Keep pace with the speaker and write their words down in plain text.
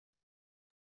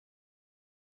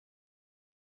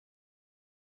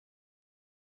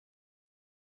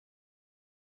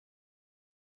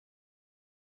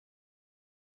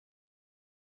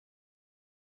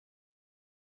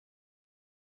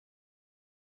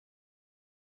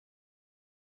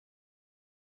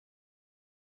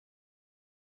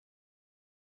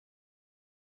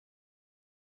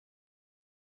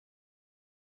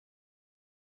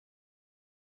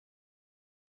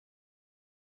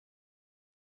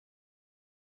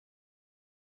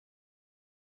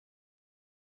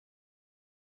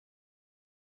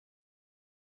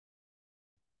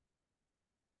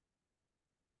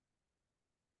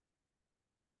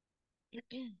Good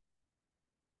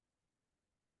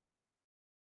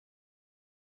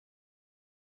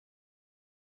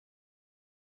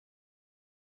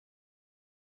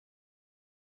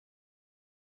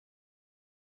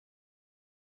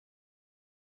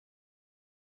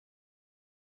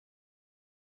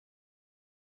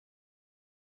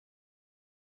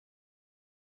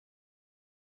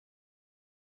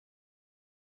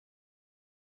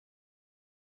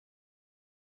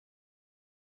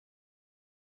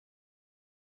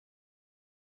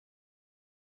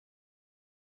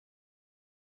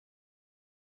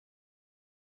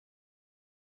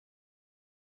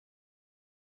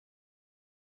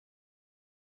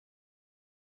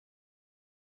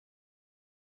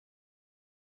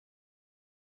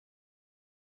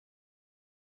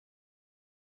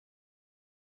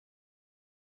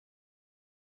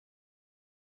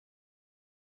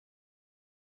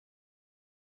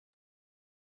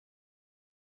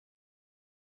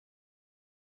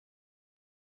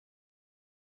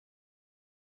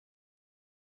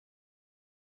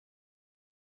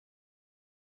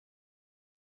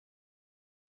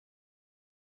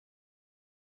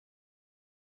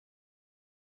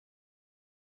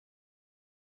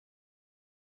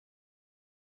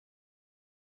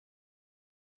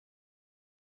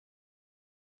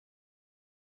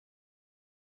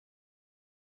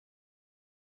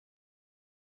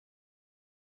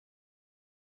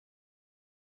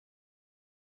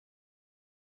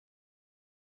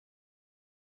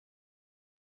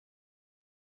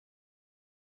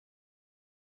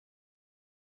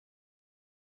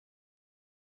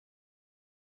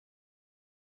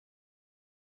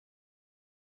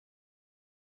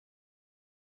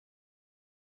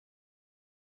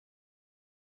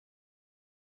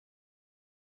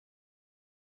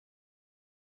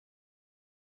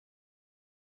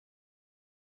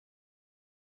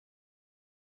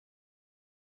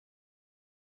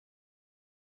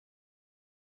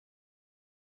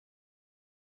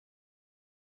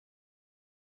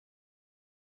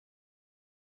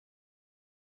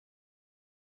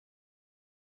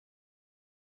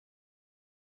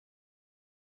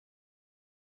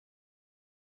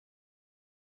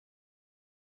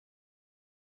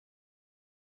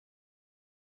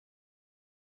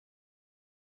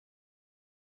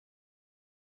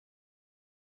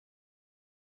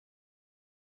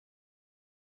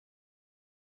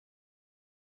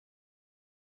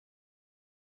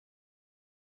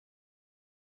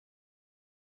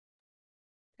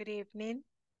evening.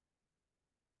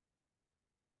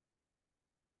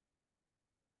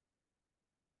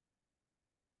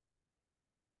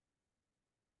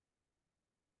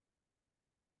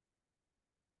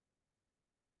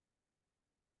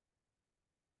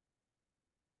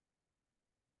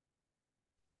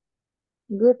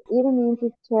 Good evening,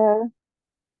 teacher.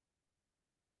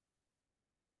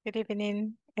 Good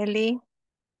evening, Ellie.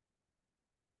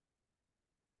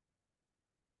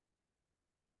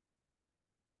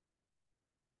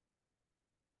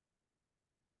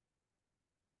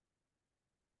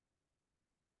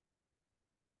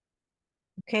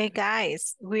 Okay,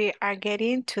 guys, we are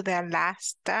getting to the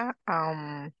last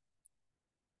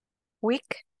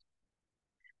week.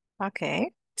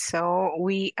 Okay, so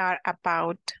we are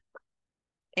about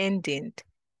ending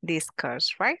this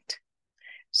course, right?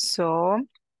 So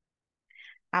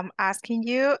I'm asking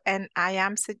you and I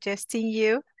am suggesting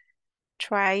you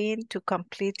trying to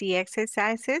complete the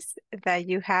exercises that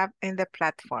you have in the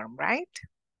platform, right?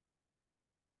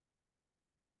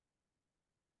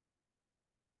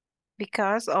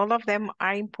 Because all of them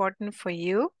are important for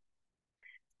you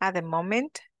at the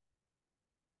moment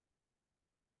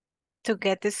to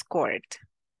get scored.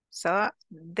 So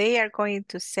they are going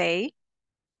to say,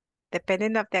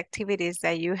 depending on the activities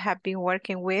that you have been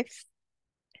working with,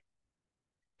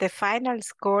 the final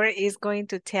score is going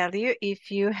to tell you if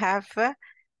you have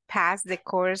passed the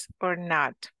course or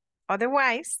not.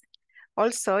 Otherwise,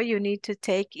 also you need to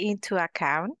take into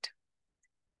account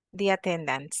the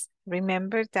attendance.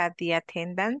 Remember that the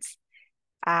attendance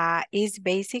is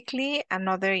basically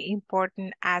another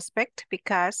important aspect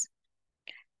because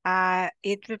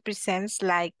it represents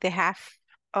like the half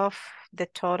of the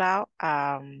total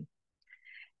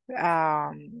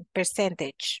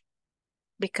percentage,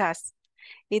 because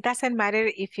it doesn't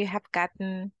matter if you have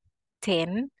gotten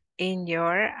 10 in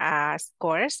your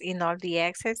scores in all the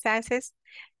exercises,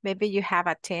 maybe you have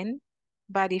a 10,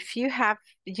 but if you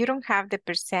don't have the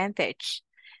percentage,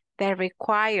 the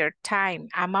required time,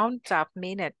 amount of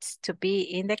minutes to be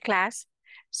in the class,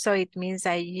 so it means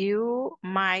that you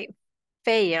might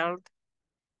fail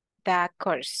the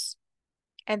course.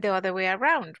 And the other way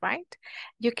around, right?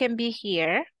 You can be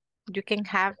here, you can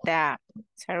have the,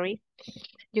 sorry,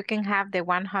 You can have the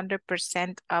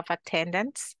 100% of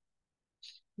attendance,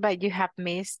 but you have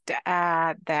missed the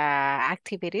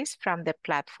activities from the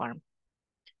platform.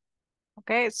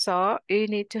 Okay, so you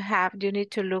need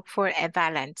to look for a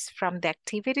balance from the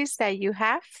activities that you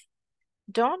have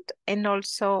done and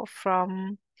also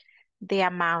from the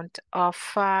amount of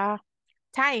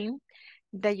time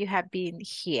that you have been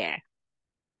here.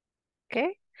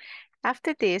 Okay,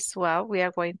 after this, well, we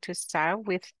are going to start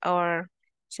with our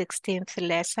 16th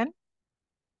lesson.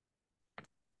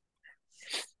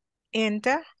 And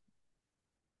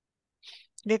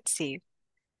let's see.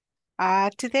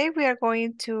 Today we are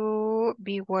going to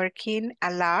be working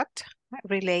a lot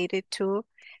related to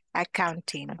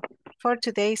accounting. For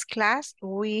today's class,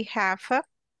 we have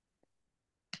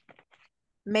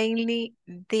mainly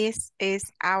this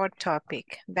is our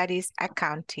topic, that is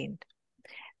accounting.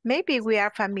 Maybe we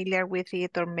are familiar with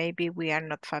it or maybe we are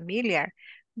not familiar,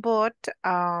 but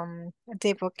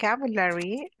the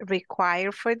vocabulary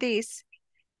required for this,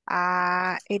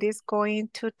 it is going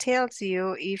to tell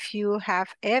you if you have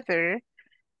ever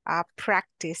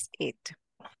practiced it.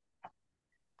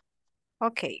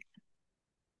 Okay.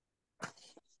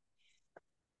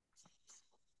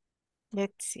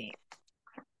 Let's see.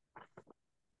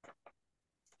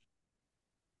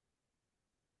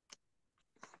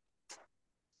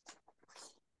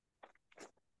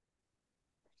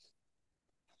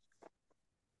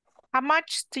 How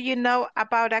much do you know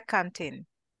about accounting?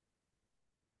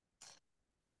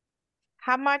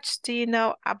 How much do you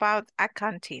know about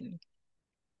accounting?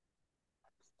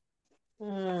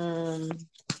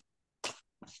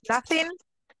 Nothing?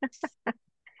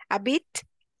 A bit?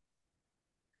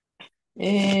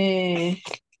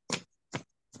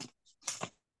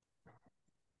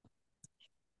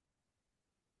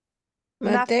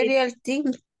 Material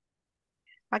thing.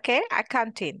 Okay,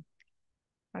 accounting.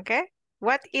 Okay,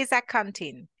 what is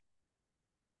accounting?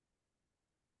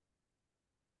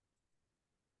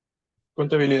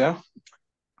 Contabilidad.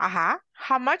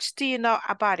 How much do you know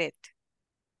about it?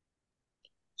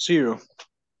 0.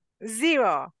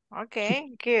 0. Okay,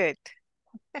 good.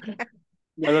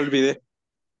 Ya lo olvidé.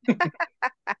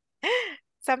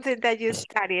 Something that you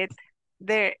studied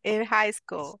there in high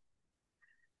school.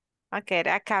 Okay,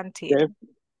 accounting. ¿Qué?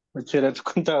 Bachillerato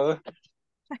contador.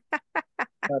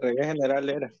 La regla general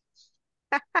era.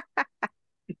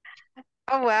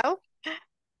 Oh,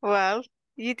 well,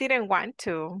 you didn't want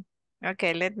to.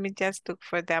 Okay, let me just look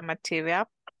for the material.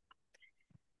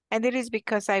 And it is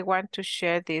because I want to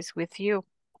share this with you,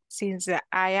 since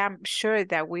I am sure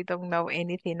that we don't know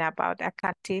anything about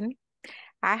accounting.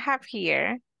 I have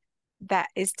here the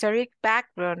historic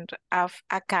background of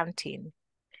accounting.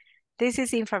 This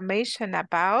is information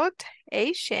about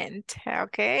ancient,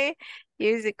 okay?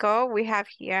 Years ago, we have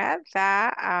here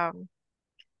the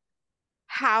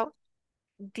how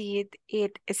did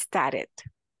it started,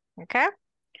 okay?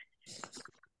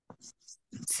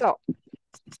 So,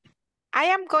 I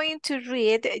am going to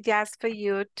read just for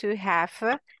you to have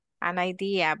an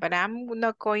idea, but I'm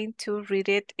not going to read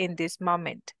it in this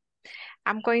moment.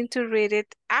 I'm going to read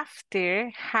it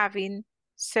after having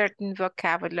certain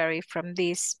vocabulary from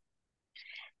this.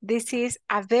 This is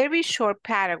a very short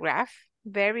paragraph,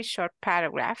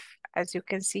 as you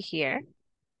can see here,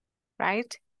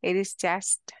 right? It is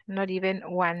just not even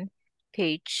 1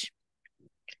 page.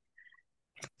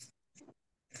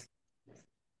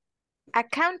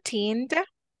 Accounting,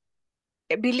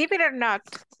 believe it or not,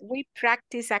 we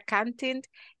practice accounting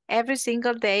every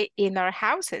single day in our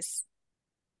houses.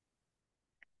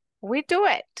 We do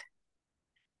it.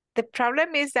 The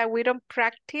problem is that we don't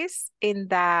practice in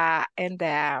the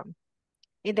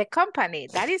company.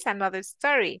 That is another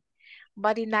story.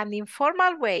 But in an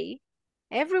informal way,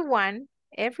 everyone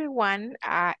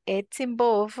it's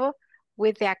involved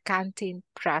with the accounting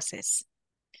process.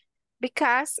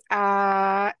 Because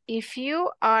if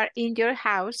you are in your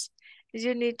house,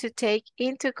 you need to take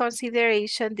into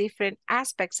consideration different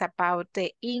aspects about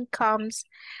the incomes,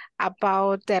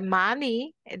 about the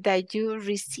money that you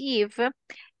receive,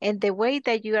 and the way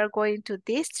that you are going to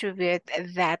distribute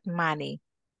that money.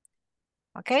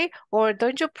 Okay? Or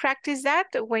don't you practice that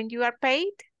when you are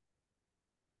paid?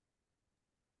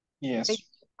 Yes.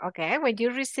 Okay, when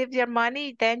you receive your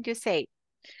money, then you say,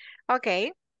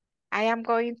 okay, I am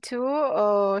going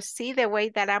to see the way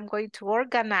that I'm going to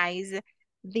organize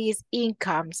these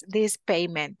incomes, this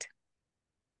payment.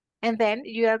 And then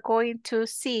you are going to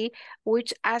see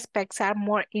which aspects are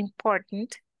more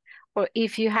important, or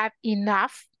if you have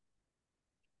enough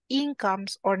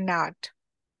incomes or not.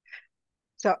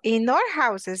 So in our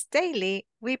houses daily,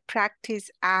 we practice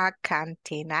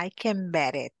accounting. I can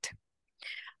bet it.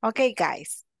 Okay,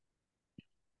 guys.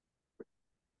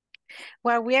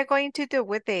 What we are going to do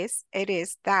with this, it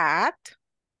is that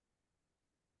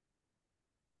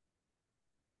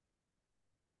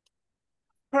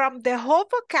from the whole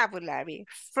vocabulary,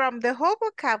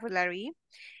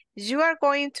 you are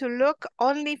going to look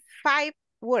only 5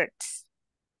 words.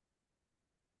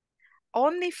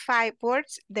 Only 5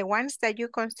 words, the ones that you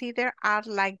consider are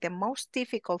like the most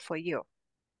difficult for you.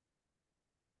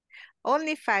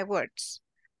 Only 5 words,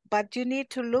 but you need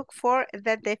to look for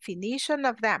the definition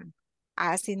of them,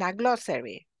 as in a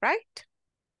glossary, right?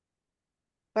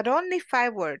 But only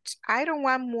 5 words. I don't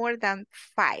want more than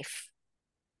 5.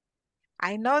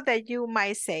 I know that you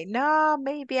might say, no,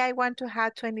 maybe I want to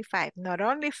have 25. Not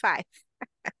only 5.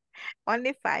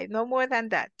 Only 5, no more than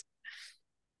that.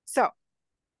 So,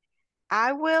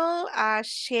 I will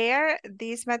share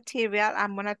this material.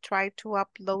 I'm going to try to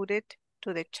upload it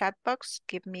to the chat box.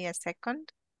 Give me a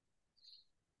second.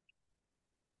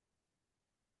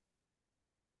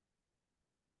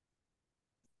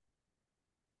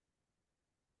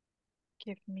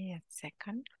 Give me a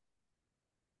second.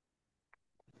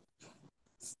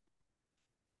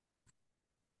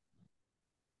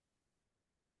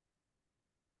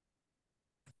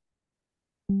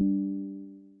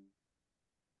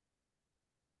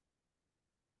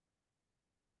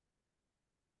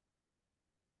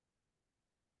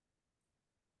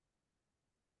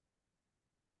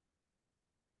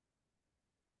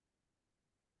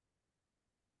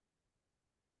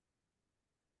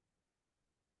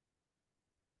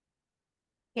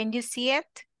 Can you see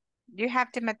it? You have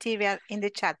the material in the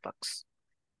chat box.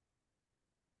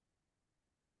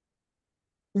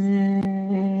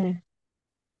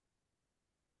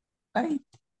 Right.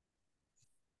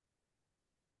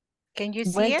 Can you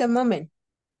see Wait it? a moment.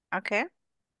 Okay.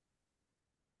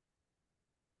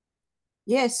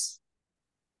 Yes.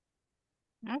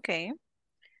 Okay.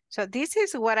 So this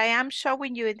is what I am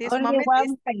showing you in this Only moment.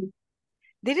 one page.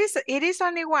 It is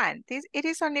only one. It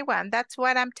is only one. That's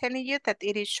what I'm telling you, that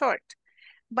it is short.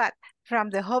 But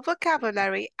from the whole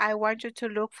vocabulary, I want you to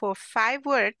look for 5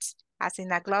 words, as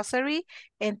in a glossary,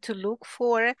 and to look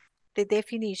for the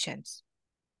definitions.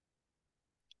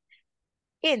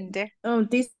 Oh,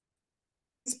 this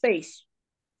page.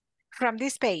 From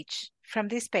this page,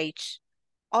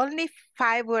 only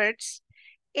 5 words.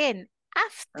 And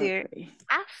after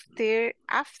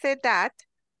that,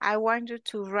 I want you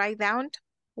to write down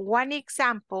one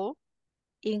example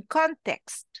in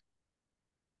context.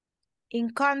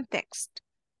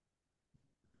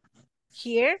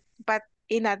 Here, but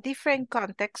in a different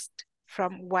context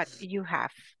from what you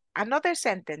have. Another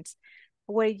sentence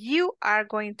where you are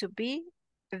going to be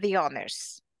the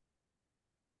owners.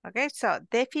 Okay, so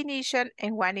definition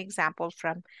and one example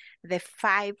from the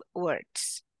 5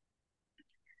 words.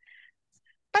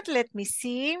 But let me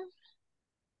see.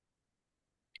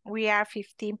 We are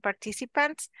 15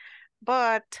 participants,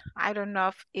 but I don't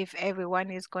know if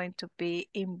everyone is going to be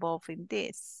involved in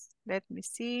this. Let me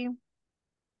see.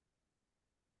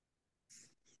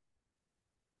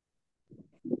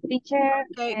 Teacher,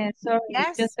 Okay. sorry,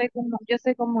 Yes. yo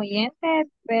soy como oyente,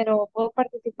 pero puedo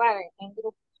participar en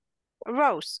grupo.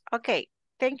 Rose. Okay.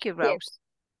 Thank you, Yes. Rose.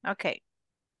 Okay.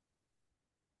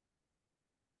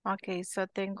 Okay, so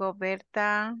tengo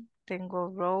Berta, tengo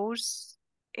Rose,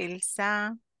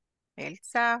 Elsa,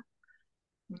 Jennifer.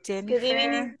 Good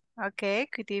evening. Okay,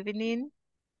 good evening.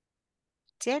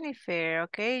 Jennifer,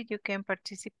 okay, you can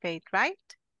participate,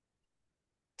 right?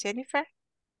 Jennifer?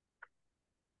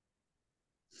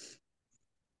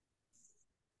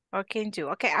 Or can you?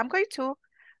 Okay, I'm going to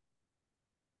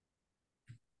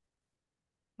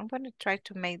try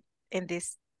to make in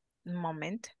this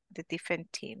moment the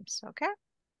different teams, okay?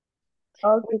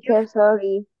 Oh, teacher,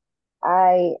 sorry.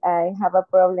 I have a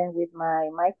problem with my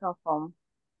microphone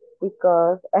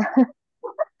because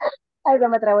algo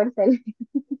me trabó el cel.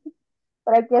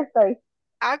 Pero aquí estoy.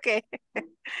 Okay.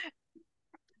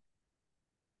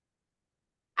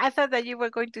 I thought that you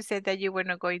were going to say that you were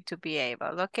not going to be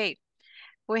able. Okay.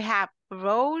 We have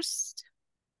Rose.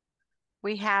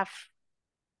 We have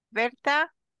Berta.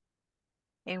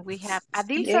 And we have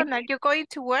Adilson. Are you going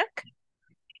to work?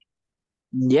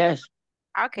 Yes.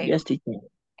 Okay. Yes, teacher.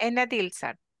 And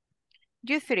Adilson.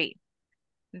 You 3.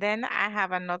 Then I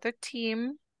have another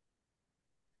team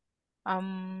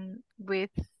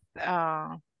with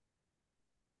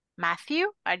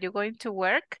Matthew. Are you going to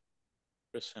work?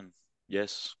 Present.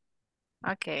 Yes.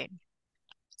 Okay.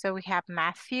 So we have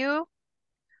Matthew,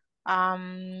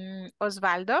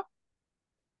 Osvaldo.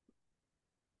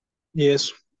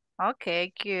 Yes.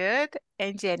 Okay, good.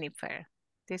 And Jennifer.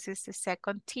 This is the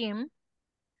second team.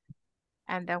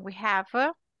 And then we have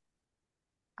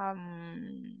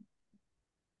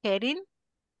Kevin,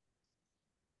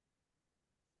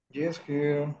 Yes,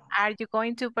 here. are you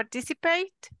going to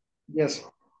participate? Yes.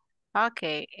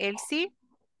 Okay, Elsie?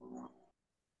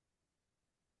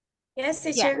 Yes,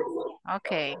 Yeah. teacher.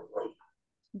 Okay.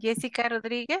 Jessica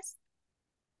Rodriguez,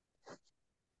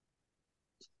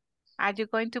 are you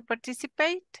going to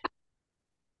participate?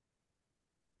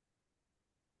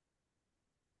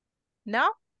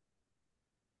 No?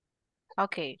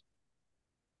 Okay.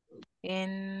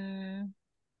 And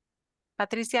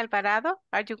Patricia Alvarado,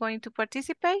 are you going to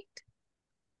participate?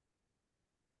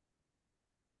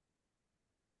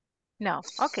 No.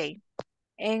 Okay.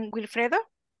 And Wilfredo?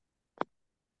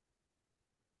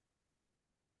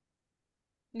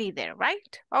 Neither,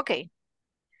 right? Okay.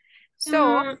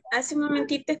 So, Hace un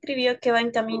momentito escribió que va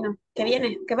en camino, que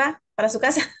viene, que va para su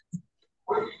casa.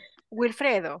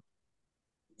 Wilfredo.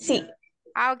 Sí.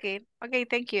 Okay. Okay,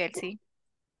 thank you, Elsie.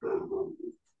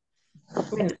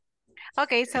 Bueno.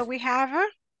 Okay, so we have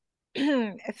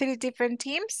 3 different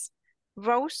teams.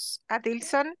 Rose,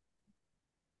 Adilson,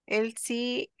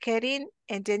 Elsie, Kerin,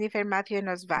 and Jennifer, Matthew, and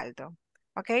Osvaldo.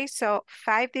 Okay, so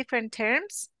 5 different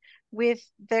terms with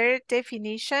their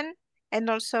definition and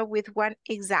also with one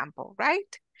example,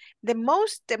 right? The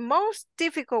most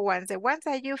difficult ones, the ones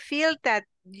that you feel that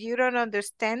you don't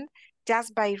understand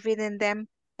just by reading them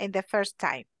in the first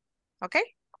time, okay?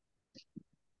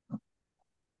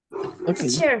 Okay.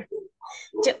 Teacher,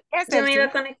 Yes, yo me Elsie.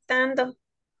 iba conectando.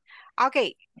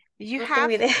 Okay, you No have,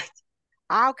 tengo idea.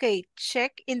 okay,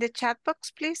 check in the chat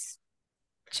box, please.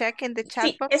 Check in the chat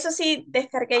Sí, box. eso sí,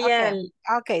 descargué ya Okay, el...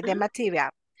 okay, the material.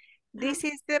 This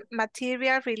is the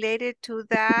material related to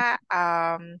the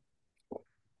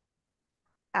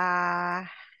uh,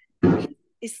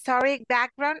 historic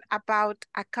background about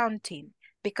accounting.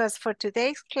 Because for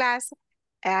today's class,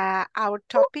 our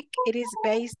topic, it is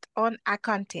based on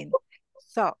accounting.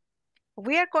 So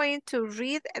we are going to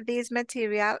read this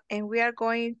material and we are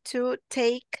going to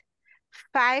take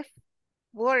 5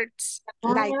 words,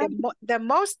 like the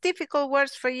most difficult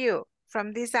words for you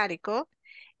from this article,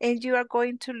 and you are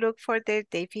going to look for the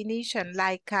definition,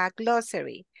 like a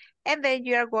glossary, and then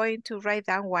you are going to write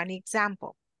down one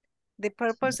example. The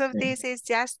purpose of Okay. this is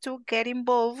just to get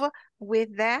involved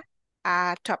with the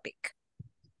topic.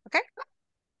 Okay?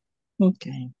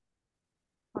 Okay.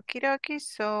 Okie dokie,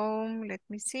 so let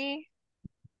me see.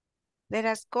 Let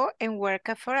us go and work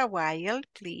for a while,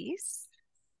 please.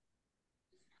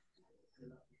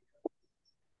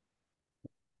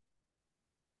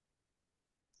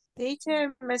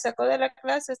 Teacher, me sacó de la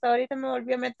clase, hasta ahorita me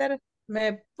volvió a meter,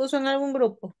 me puso en algún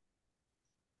grupo.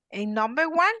 In number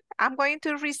 1, I'm going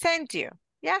to resend you.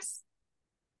 Yes,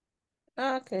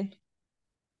 Ah, ok.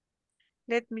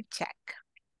 let me check.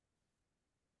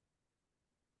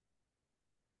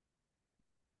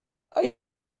 Ay,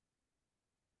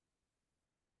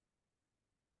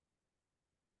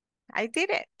 I did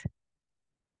it.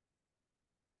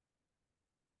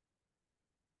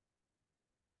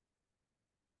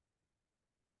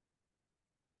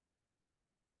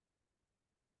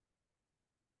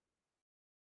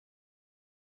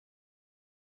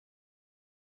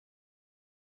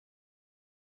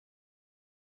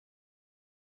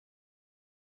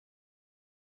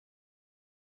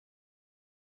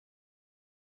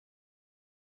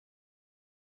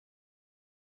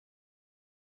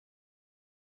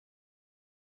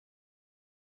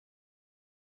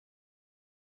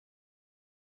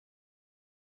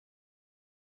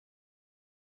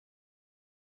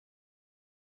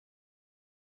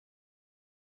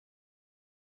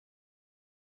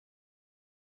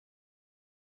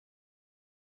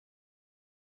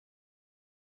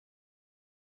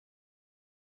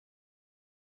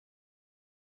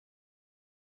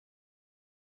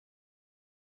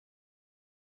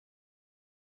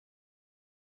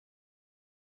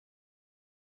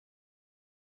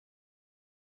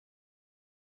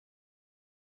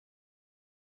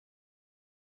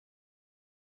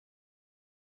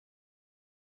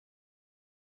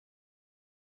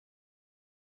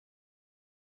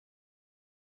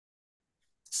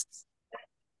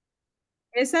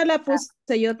 esa la puse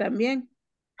yo también.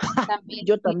 También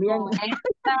Yo tengo también.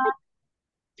 esta,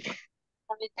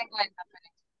 también tengo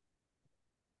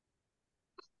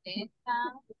esta,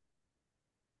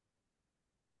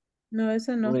 No,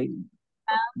 esa no. Wait,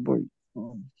 voy.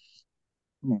 Oh,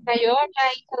 no. yo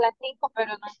ya hice las 5,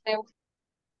 pero no sé.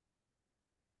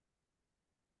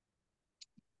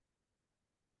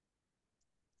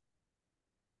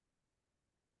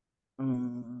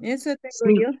 Esa tengo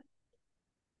Sí, yo.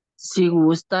 si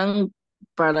gustan,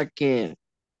 para que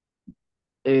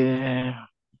eh,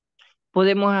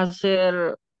 podemos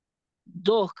hacer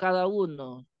dos cada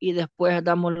uno y después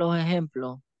damos los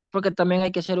ejemplos. Porque también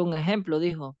hay que hacer un ejemplo,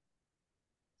 dijo.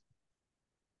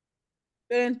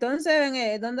 Pero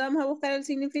entonces, ¿dónde vamos a buscar el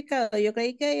significado? Yo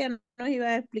creí que ella nos iba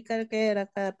a explicar qué era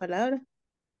cada palabra.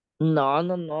 No,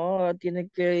 no, no, tiene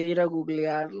que ir a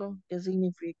googlearlo. ¿Qué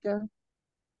significa?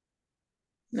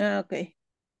 Ah, ok.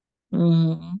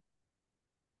 Ujú.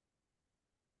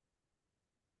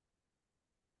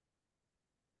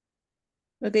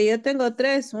 Porque yo tengo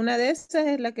tres. Una de esas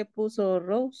es la que puso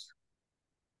Rose.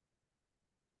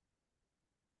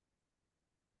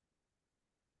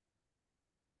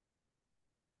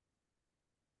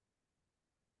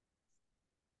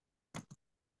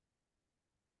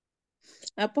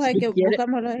 Ah, pues hay Si que quiere,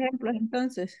 buscamos los ejemplos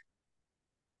entonces.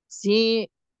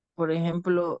 sí, por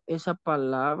ejemplo, esa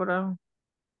palabra,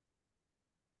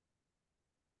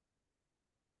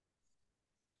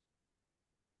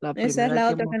 la Esa es primera la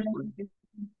que otra que mostró,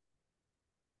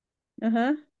 no.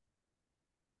 Ajá.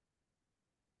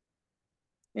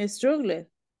 Struggle.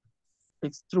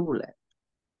 extrule.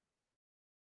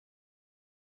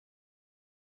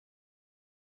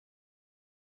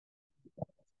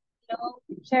 Hello,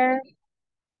 teacher.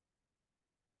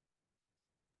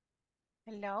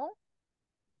 Hello.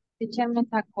 Teacher me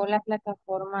sacó la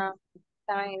plataforma.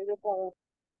 Estaba en el grupo 1.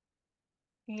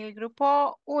 En el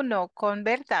grupo uno con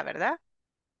Berta, ¿verdad?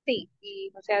 Sí,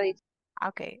 y no se ha dicho.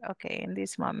 Okay, okay. In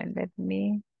this moment, let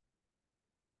me.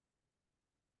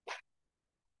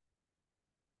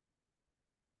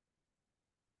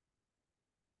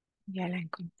 Ya la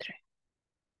encontré.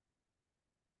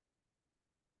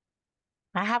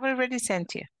 I have already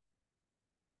sent you.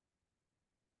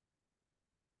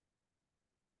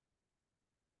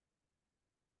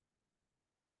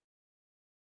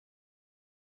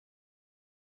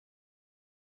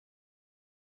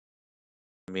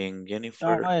 También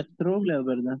Jennifer. Ah, struggle,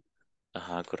 ¿verdad?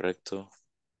 Ajá, correcto.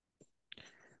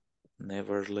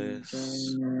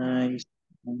 Nevertheless. Nice.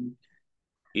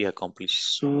 Y accomplish.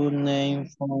 Surname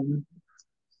from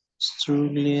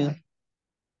struggle.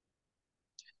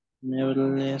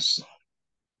 Nevertheless.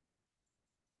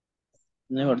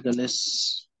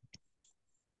 Nevertheless.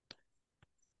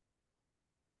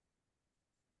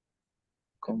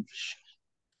 Accomplish.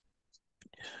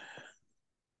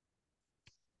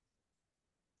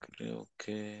 Creo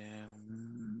que.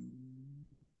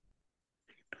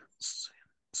 Nice.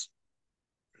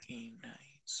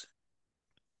 Nice.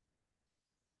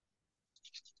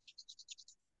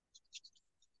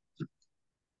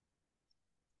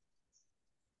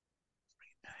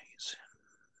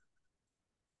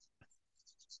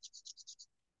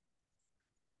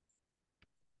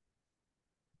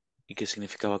 ¿Y qué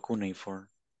significa cuneiform?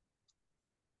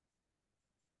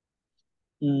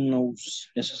 No,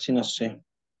 eso sí no sé.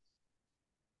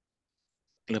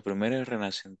 La primera es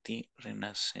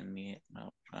renacimiento,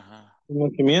 no, ajá,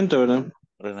 Conocimiento, ¿verdad?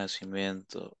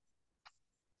 renacimiento,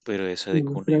 pero esa de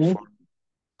Mm, pero cuneiform,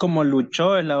 como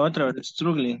luchó es la otra, ¿verdad?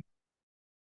 Struggling.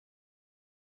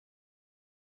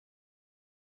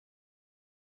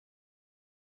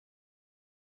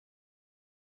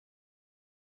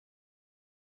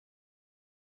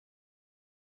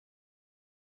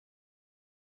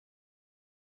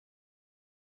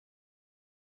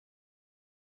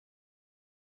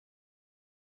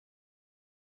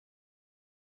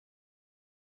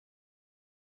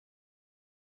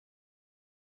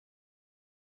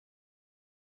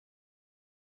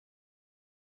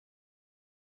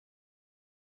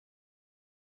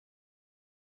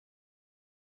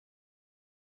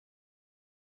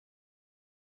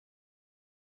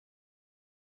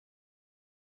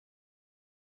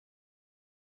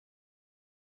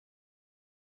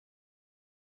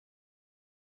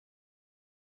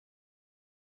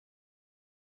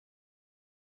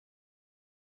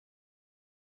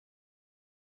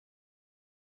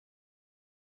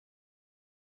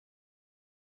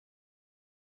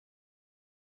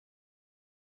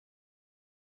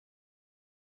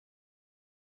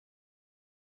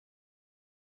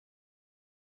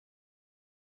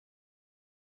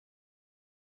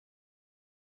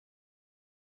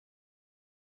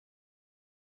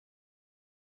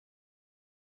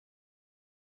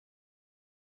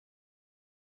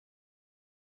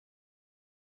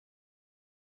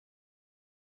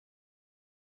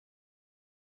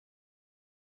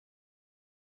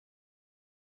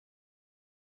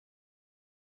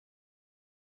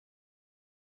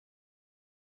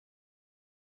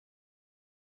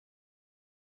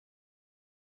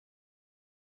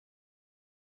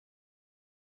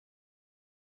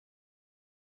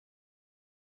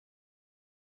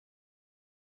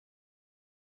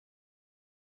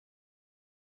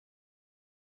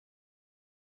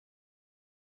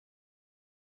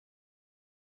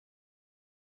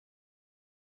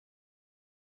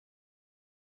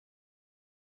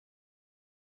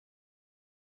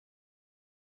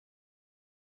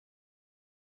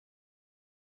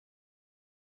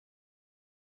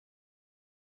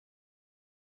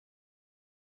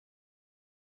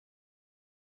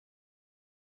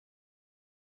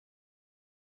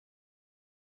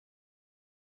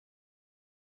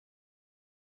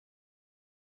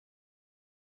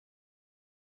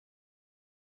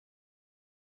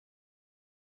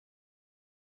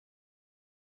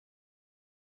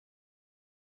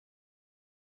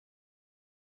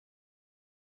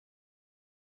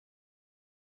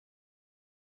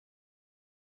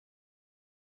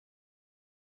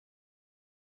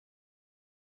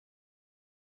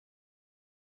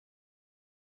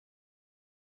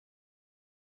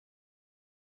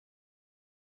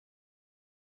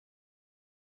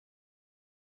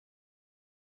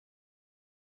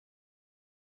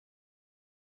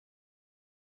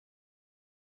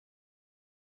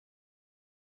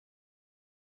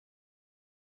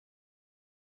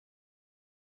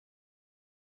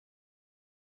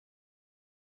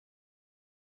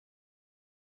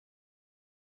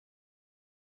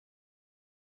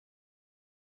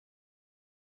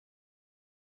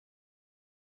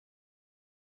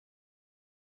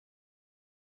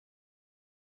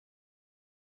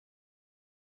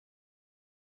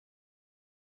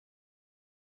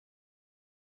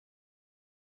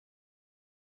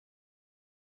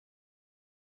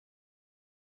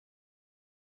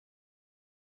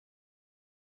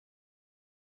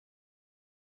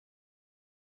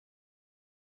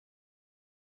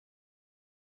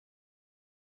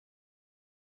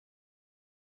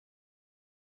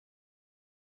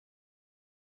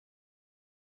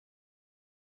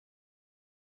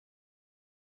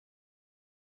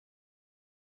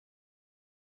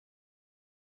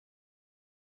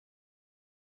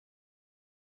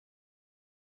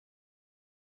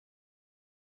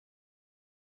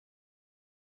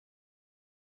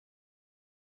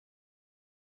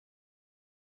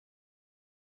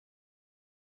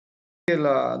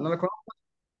 ¿No la conozco?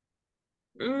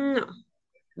 No.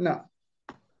 No.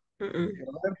 Mm-mm.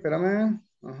 A ver, espérame.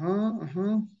 Ajá,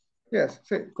 ajá. Yes,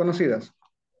 sí, conocidas.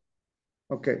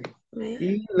 Ok.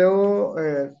 Y luego,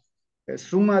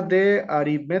 suma de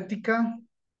aritmética,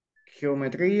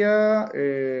 geometría,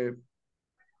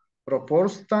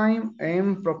 propose time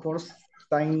en propose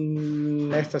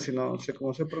time, esta si no sé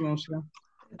cómo se pronuncia.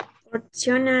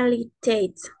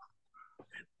 Proportionalitate.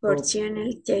 Pro-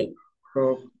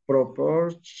 Proportionalitate.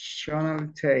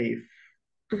 proportionality.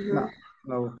 No, Ujú.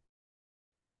 no.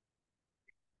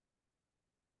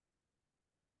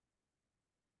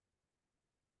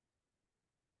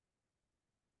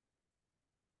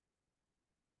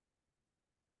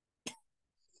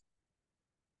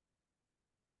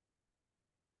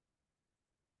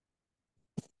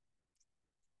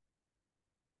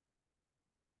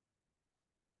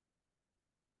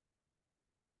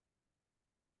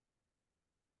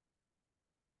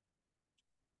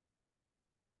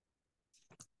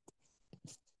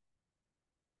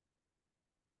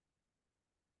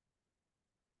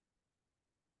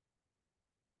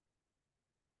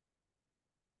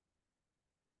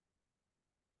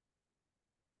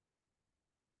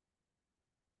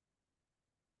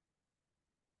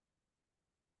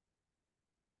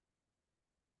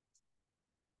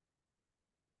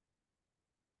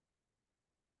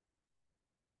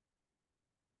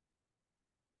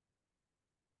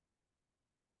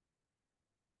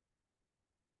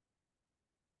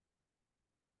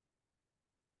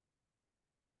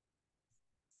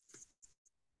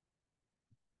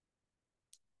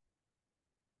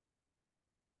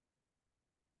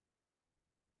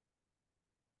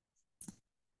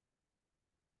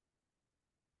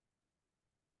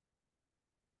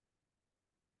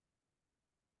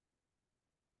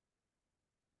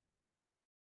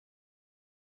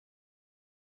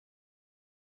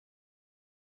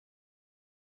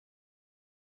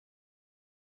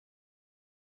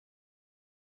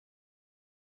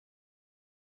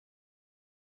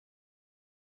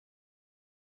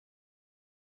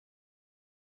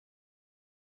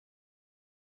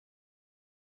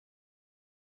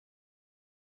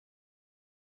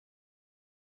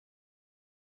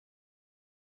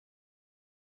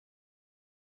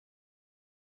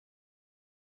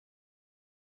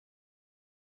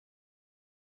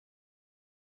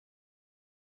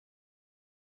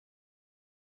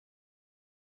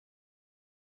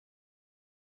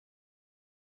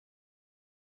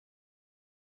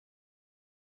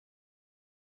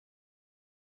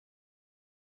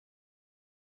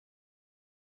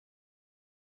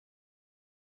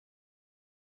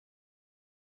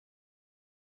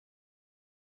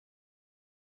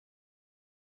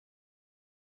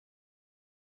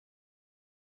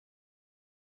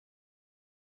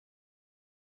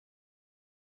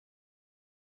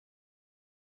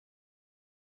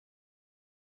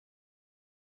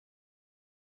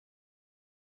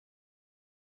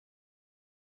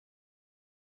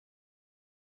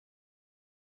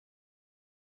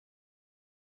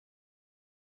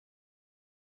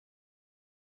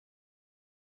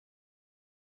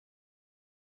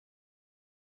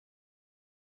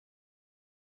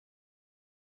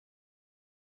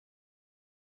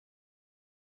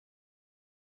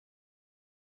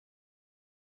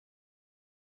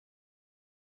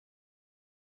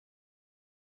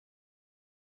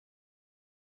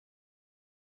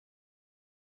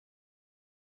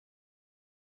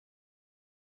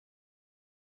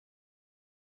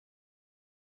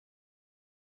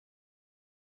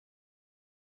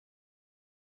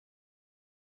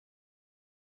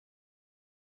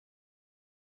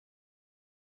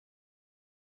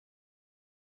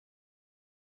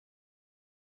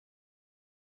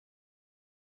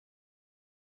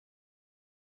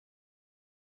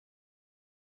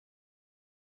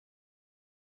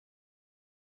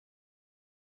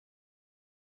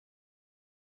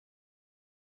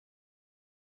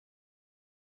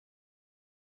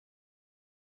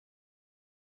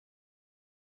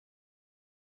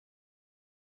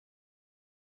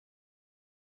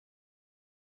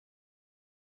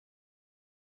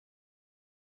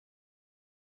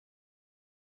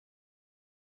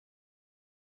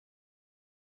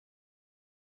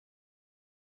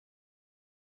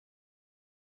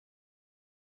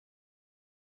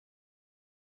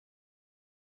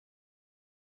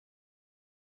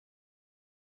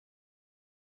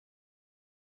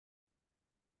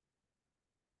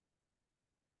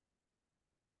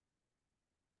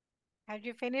 Have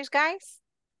you finished, guys?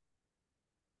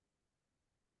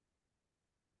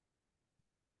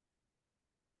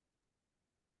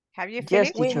 Have you Yes,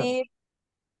 finished? We teacher. need,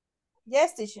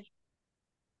 yes, teacher.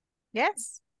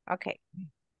 Yes? Okay.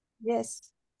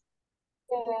 Yes.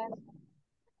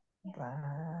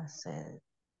 Base,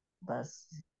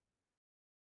 base.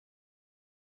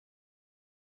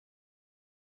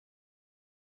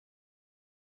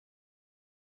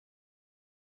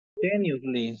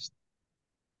 Simultaneously.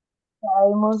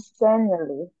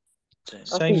 Simultaneously.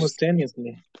 Así,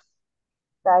 Simultaneously.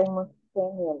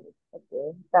 simultaneously. Ok,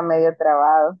 está medio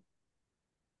trabado.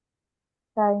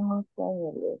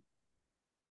 Simultaneously.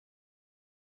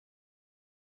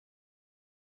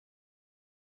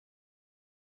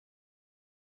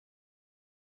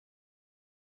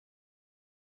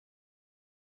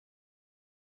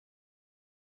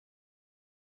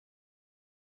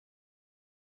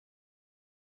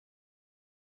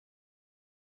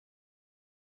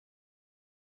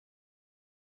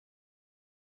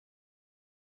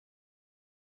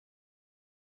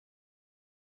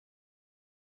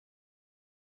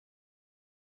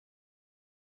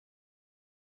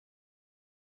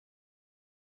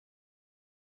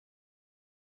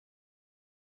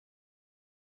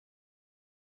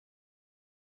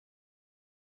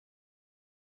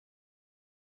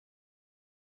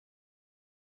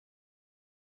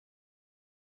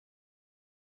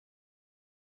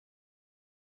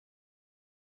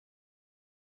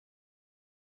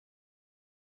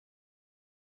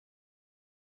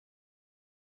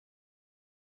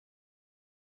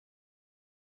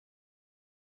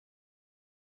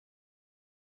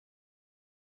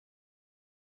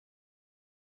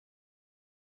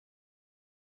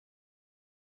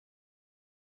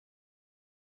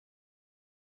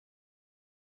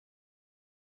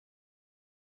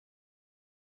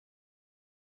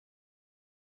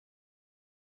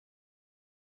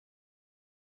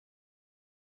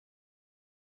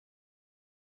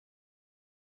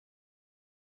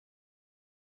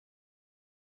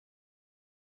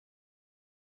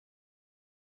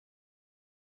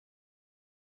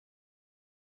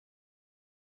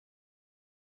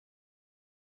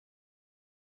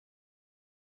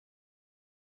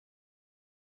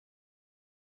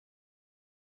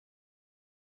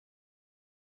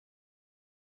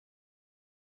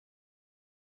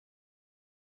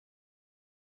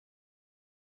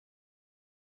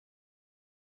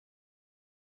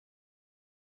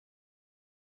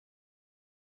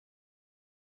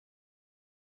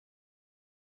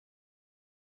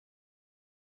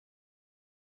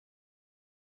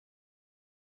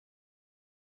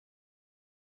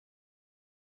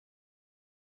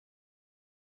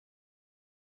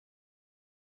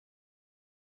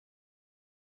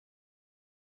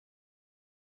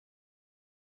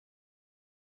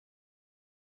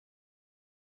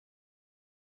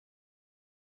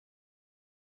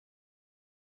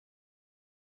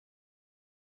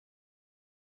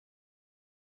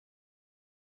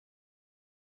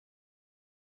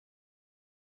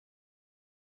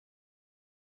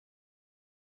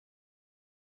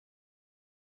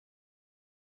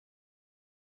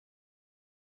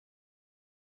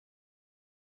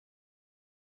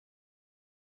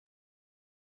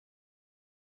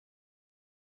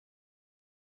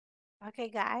 Okay,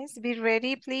 guys, be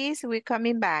ready, please. We're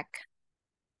coming back.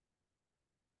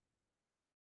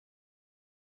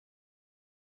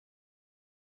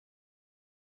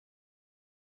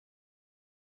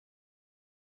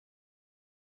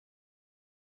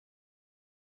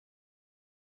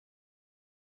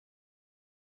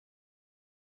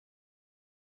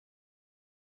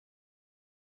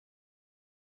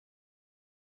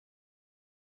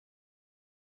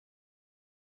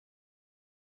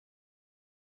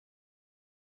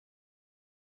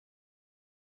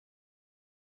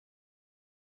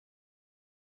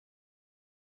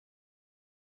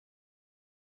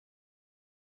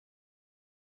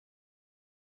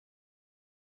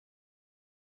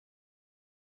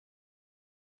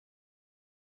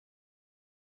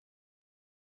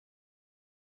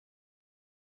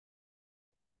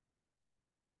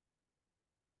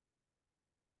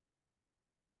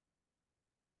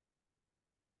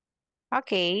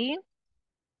 Okay,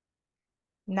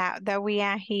 now that we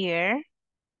are here,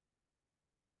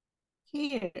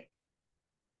 I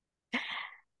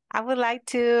would like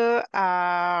to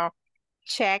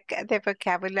check the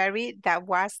vocabulary that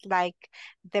was like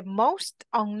the most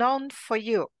unknown for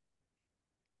you.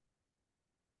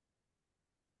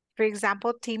 For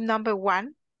example, team number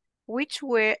 1, which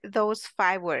were those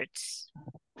 5 words?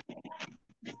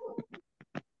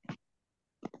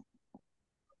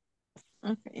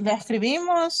 Okay, la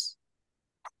escribimos.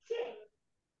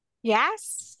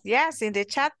 Yes, yes, in the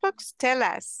chat box, tell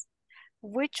us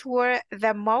which were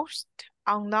the most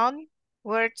unknown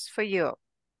words for you.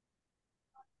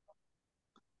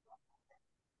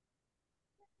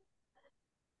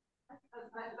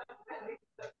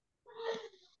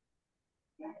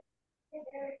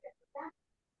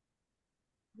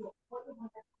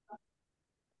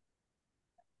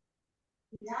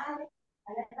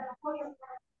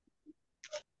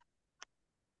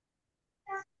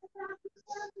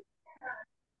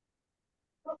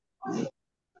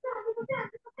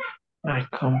 I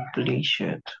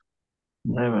completed.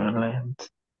 Neverland.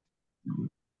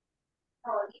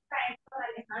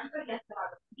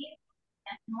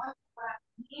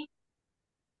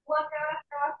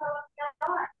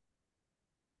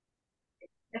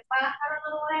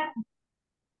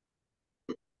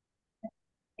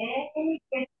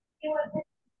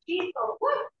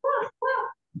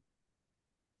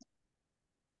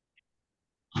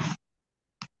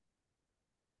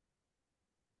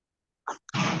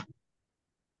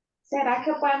 ¿Será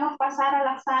que podemos pasar a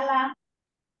la sala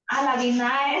a la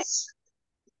BINAES?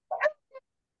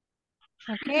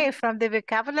 Okay, from the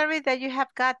vocabulary that you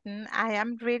have gotten, I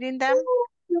am reading them.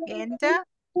 And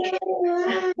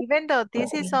even though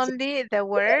this is only the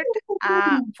word,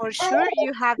 for sure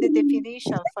you have the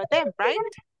definition for them, right?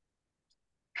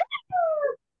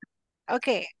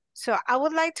 Okay, so I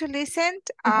would like to listen,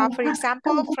 for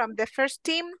example, from the first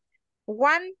team,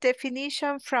 one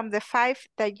definition from the 5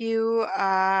 that you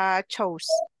chose.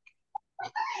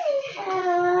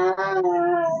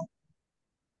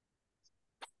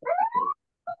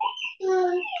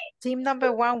 Team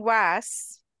number 1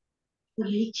 was...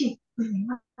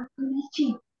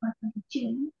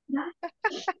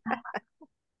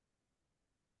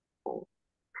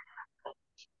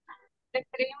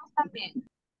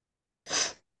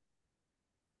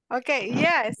 Okay,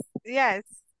 yes.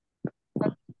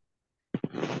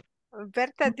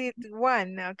 Berta did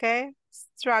 1, okay?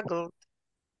 Struggled.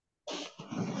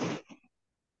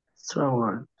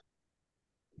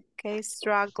 Okay,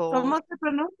 struggle. ¿Cómo se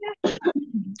pronuncia?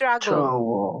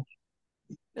 Struggle.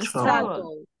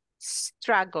 Struggle.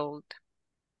 Struggled.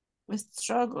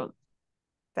 Struggle.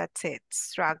 That's it,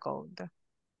 struggled.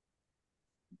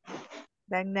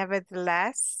 Then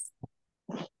nevertheless.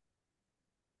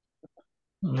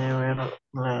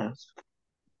 Nevertheless.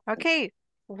 Okay,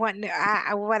 what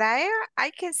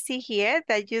I can see here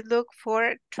that you look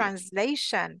for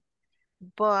translation,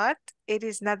 but it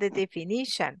is not the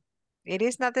definition. It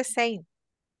is not the same.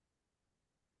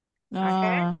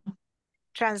 Okay.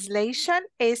 Translation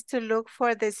is to look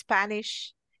for the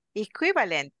Spanish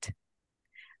equivalent,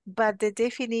 but the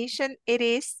definition it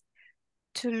is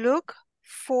to look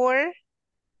for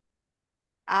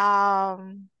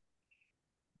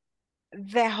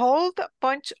the whole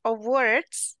bunch of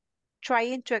words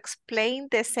trying to explain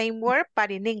the same word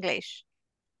but in English.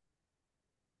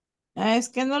 Es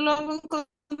que no lo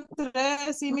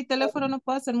encontré, si mi teléfono no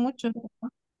puede hacer mucho.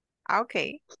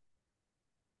 Okay.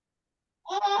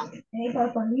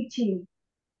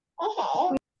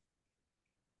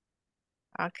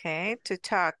 Okay, to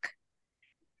talk.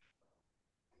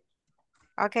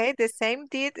 Okay, the same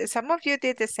some of you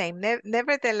did the same.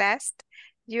 Nevertheless,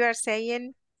 you are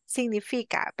saying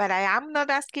significa, but I am not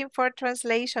asking for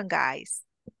translation, guys.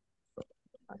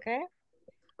 Okay,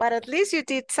 but at least you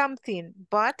did something,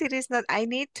 but it is not, I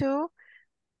need to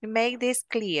make this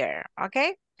clear,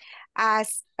 okay?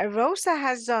 As Rosa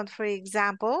has done, for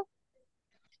example,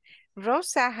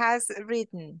 Rosa has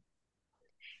written,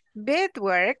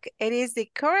 beadwork, it is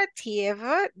decorative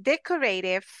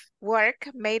work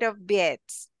made of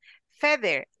beads,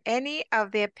 feather, any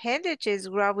of the appendages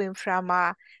growing from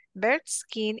a bird's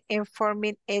skin and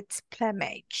forming its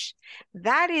plumage.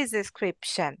 That is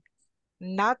description,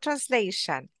 not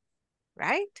translation,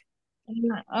 right?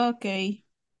 Okay.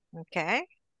 Okay.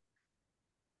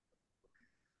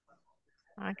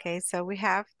 Okay, so we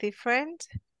have different.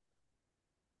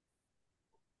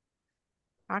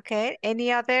 Okay,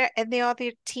 any other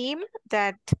team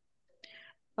that,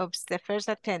 oops, the first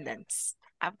attendance.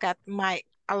 I've got my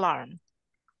alarm.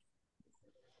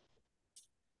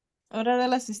 Hora de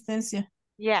la asistencia.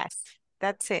 Yes,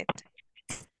 that's it.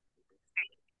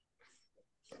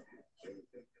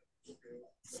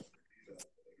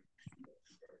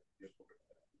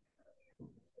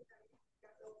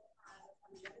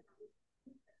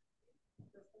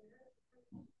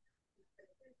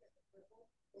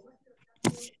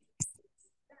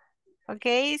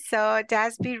 Okay, so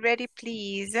just be ready,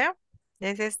 please.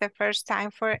 This is the first time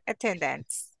for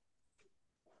attendance.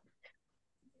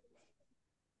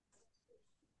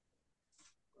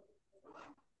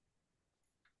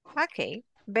 Okay,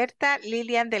 Berta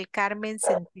Lilian del Carmen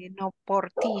Centeno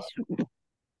Portillo.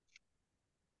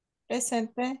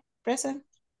 Presente. Present.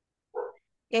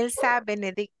 Elsa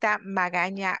Benedicta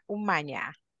Magaña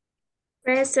Umaña.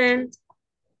 Present.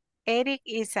 Eric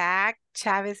Isaac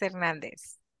Chávez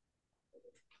Hernández.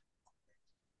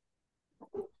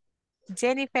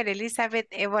 Jennifer Elizabeth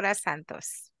Évora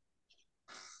Santos.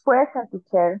 Present,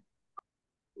 teacher.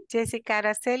 Jessica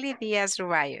Araceli Díaz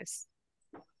Rubayos.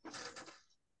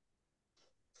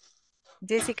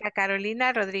 Jessica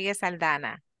Carolina Rodríguez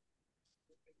Aldana.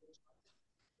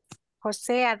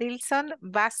 José Adilson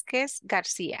Vázquez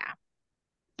García.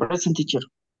 Present, teacher.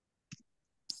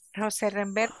 José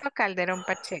Remberto Calderón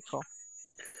Pacheco.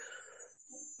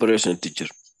 Present, teacher.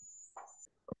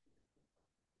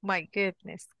 My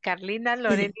goodness. Carlina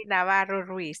Loreli Navarro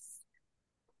Ruiz.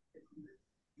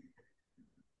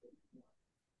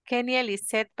 Kenia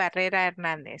Lisette Barrera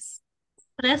Hernández.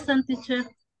 Present, teacher.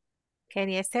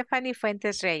 Kenia Stephanie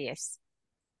Fuentes Reyes.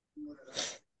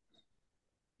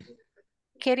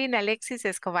 Kerin Alexis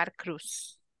Escobar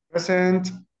Cruz. Present.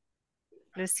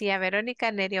 Lucía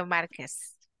Verónica Nerio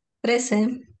Márquez.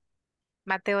 Present.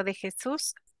 Mateo de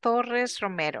Jesús Torres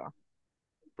Romero.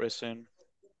 Present.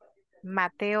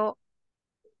 Mateo,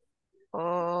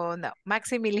 oh no,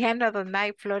 Maximiliano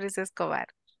Adonai Flores Escobar.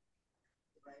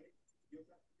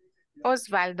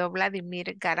 Osvaldo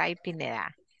Vladimir Garay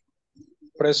Pineda.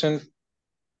 Present.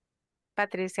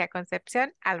 Patricia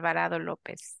Concepción Alvarado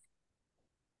López.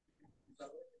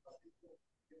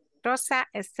 Rosa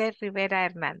Esther Rivera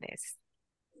Hernández.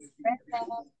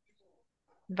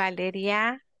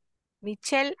 Valeria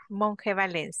Michelle Monge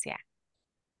Valencia.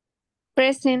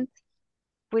 Present.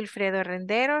 Wilfredo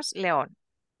Renderos León.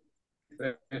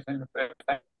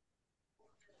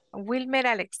 Wilmer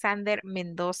Alexander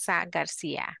Mendoza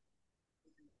García.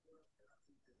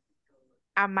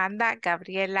 Amanda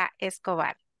Gabriela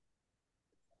Escobar.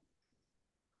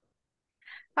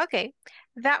 Okay,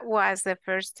 that was the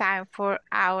first time for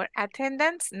our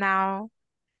attendance. Now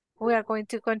we are going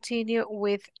to continue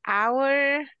with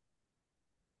our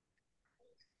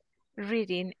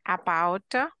reading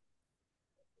about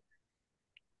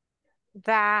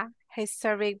the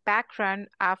historic background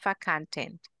of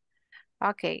accounting.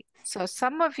 Okay, so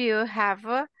some of you have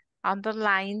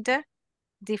underlined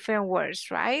different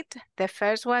words, right? The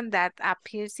first one that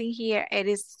appears in here, it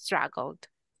is struggled.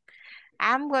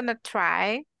 I'm gonna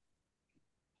try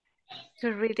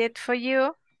to read it for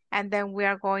you, and then we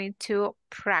are going to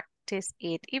practice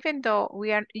it. Even though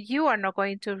you are not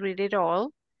going to read it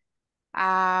all,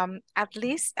 at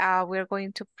least we're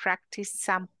going to practice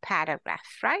some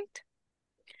paragraphs, right?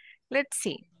 Let's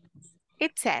see.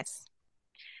 It says,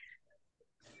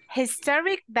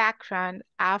 historic background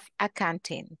of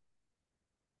accounting.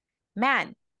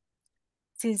 Man,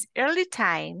 since early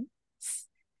times,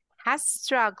 has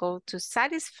struggled to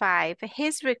satisfy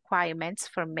his requirements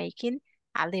for making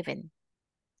a living.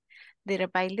 Little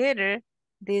by little,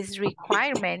 these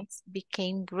requirements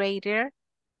became greater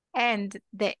and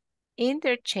the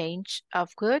interchange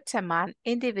of goods among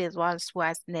individuals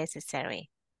was necessary.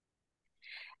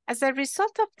 As a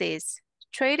result of this,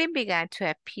 trading began to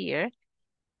appear.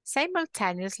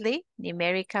 Simultaneously,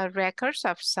 numerical records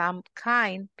of some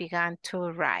kind began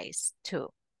to rise too.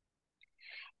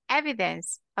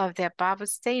 Evidence of the above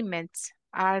statements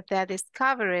are the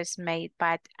discoveries made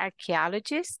by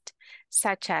archaeologists,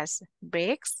 such as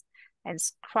bricks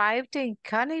inscribed in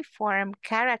cuneiform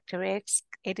characters.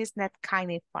 It is not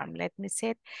cuneiform, let me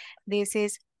say it. This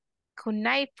is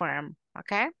cuneiform,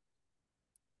 okay?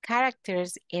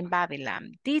 Characters in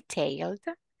Babylon, detailed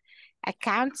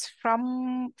accounts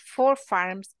from 4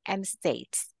 farms and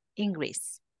states in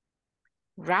Greece.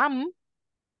 Rum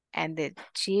and the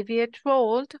tribute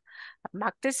rolled of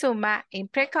Moctezuma in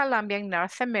pre-Columbian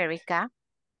North America.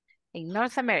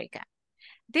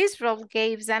 This roll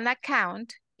gives an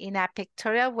account in a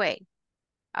pictorial way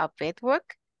of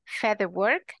beadwork,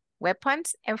 featherwork,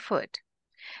 weapons, and food,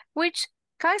 which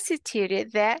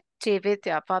constituted the tribute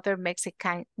of other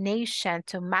Mexican nations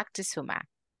to Moctezuma.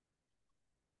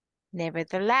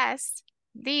 Nevertheless,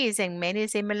 these and many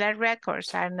similar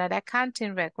records are not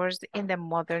accounting records in the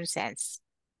modern sense.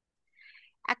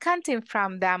 Accounting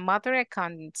from the modern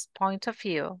accountant's point of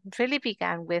view really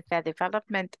began with the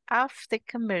development of the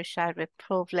commercial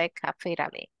republic of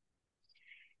Italy.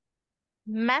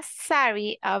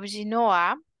 Massari of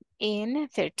Genoa in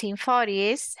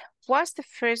 1340s was the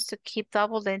first to keep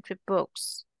double entry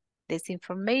books, this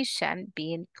information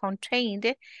being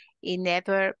contained in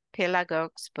Edward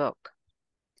Pelagos' book,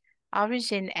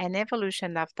 Origin and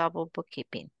Evolution of Double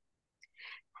Bookkeeping.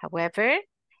 However,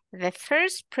 the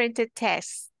first printed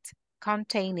text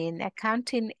containing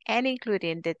accounting and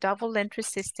including the double entry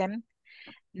system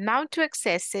known to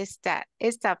exist is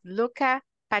of Luca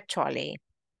Pacioli,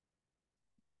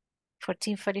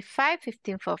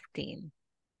 1445-1515.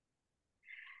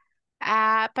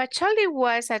 Pacioli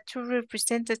was a true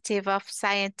representative of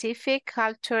scientific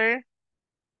culture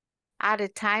at the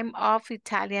time of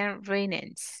Italian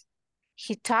Renaissance.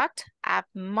 He taught at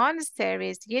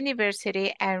monasteries,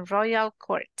 university, and royal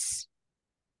courts.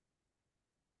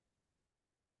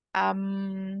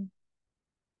 And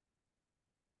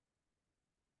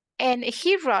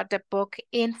he wrote the book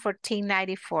in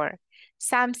 1494.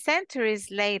 Some centuries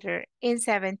later, in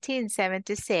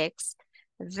 1776,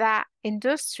 the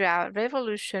Industrial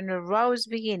Revolution arose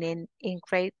beginning in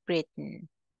Great Britain.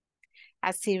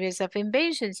 A series of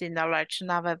inventions in the large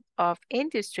number of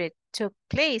industry took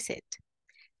place. It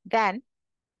then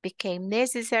became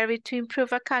necessary to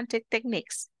improve accounting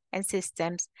techniques and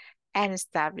systems and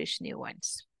establish new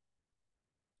ones.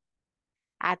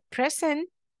 At present,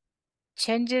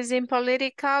 changes in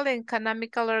political and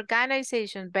economical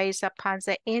organization based upon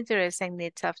the interests and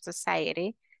needs of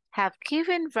society have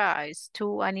given rise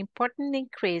to an important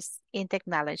increase in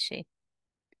technology.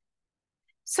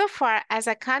 So far as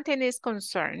accounting is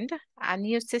concerned, a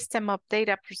new system of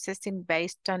data processing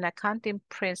based on accounting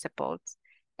principles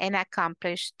and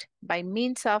accomplished by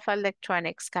means of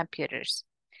electronics computers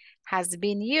has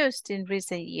been used in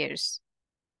recent years.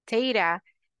 Data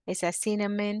is a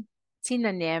synonym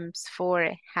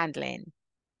for handling.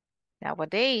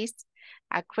 Nowadays,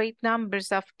 a great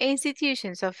numbers of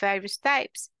institutions of various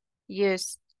types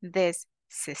use this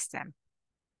system.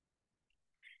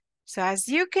 So as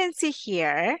you can see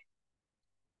here,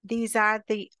 these are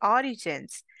the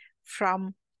origins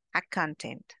from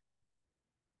accounting.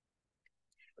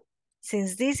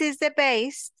 Since this is the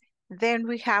base, then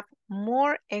we have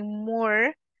more and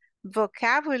more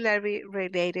vocabulary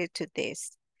related to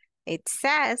this. It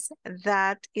says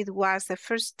that it was the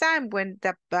first time when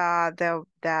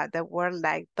the word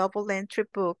like double entry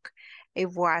book,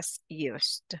 it was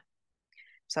used.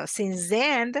 So since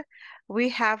then, we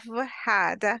have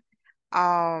had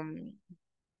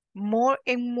more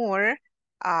and more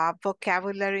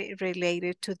vocabulary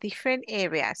related to different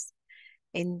areas.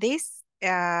 In this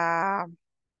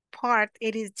part,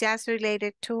 it is just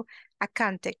related to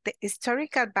accounting, the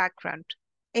historical background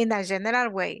in a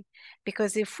general way.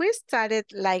 Because if we started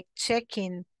like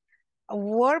checking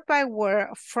word by word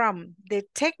from the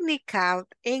technical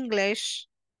English,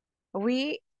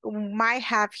 we might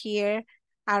have here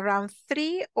around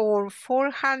 300 or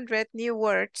 400 new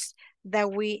words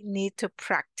that we need to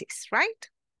practice, right?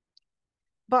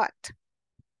 But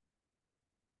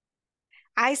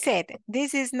I said,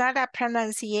 this is not a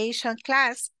pronunciation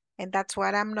class, and that's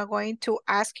what I'm not going to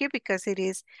ask you because it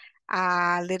is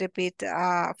a little bit,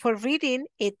 for reading,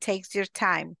 it takes your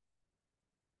time.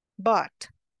 But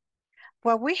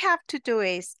what we have to do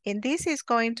is, and this is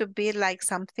going to be like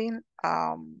something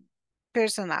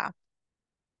personal.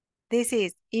 This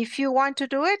is, if you want to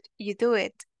do it, you do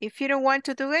it. If you don't want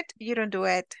to do it, you don't do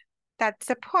it. That's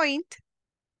the point,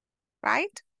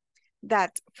 right?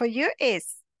 That for you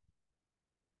is,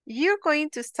 you're going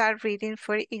to start reading,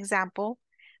 for example,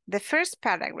 the first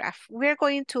paragraph. We're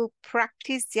going to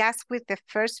practice just with the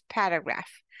first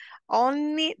paragraph.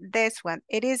 Only this one.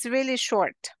 It is really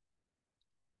short.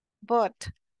 But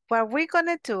what we're going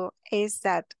to do is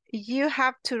that you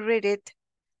have to read it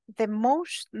the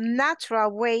most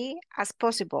natural way as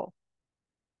possible.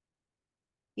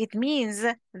 It means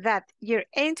that your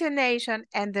intonation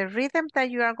and the rhythm that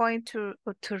you are going to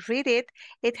read it,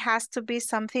 it has to be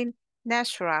something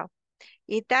natural.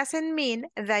 It doesn't mean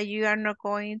that you are not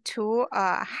going to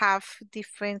have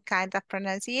different kind of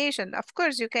pronunciation. Of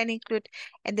course, you can include,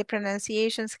 and the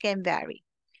pronunciations can vary.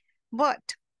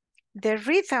 But the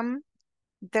rhythm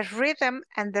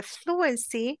and the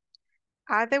fluency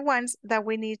are the ones that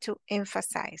we need to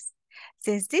emphasize.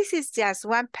 Since this is just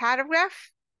one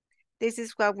paragraph, this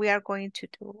is what we are going to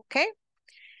do, okay?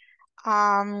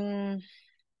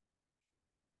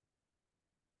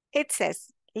 It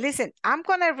says, listen, I'm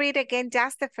gonna read again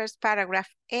just the first paragraph,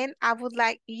 and I would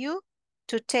like you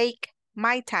to take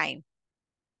my time.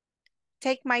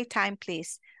 Take my time,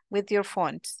 please, with your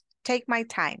phones. Take my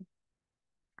time.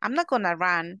 I'm not gonna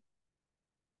run.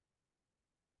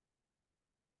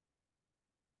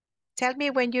 Tell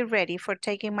me when you're ready for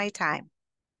taking my time.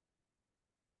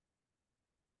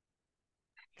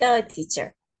 Go,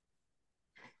 teacher.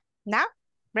 Now,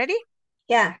 ready?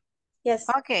 Yeah. Yes.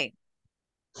 Okay.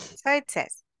 So it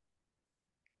says,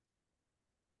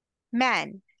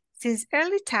 man, since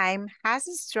early time, has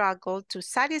struggled to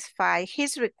satisfy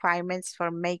his requirements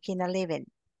for making a living.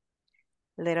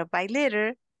 Little by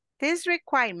little, these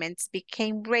requirements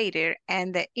became greater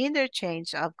and the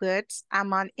interchange of goods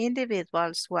among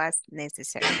individuals was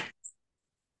necessary.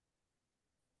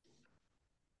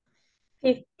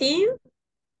 15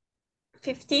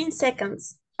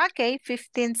 seconds. Okay,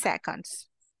 15 seconds.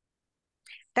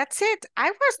 That's it.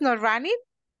 I was not running.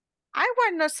 I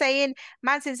was not saying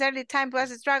man since early time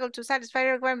was a struggle to satisfy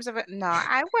the requirements of it. No,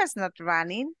 I was not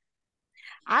running.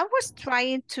 I was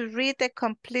trying to read the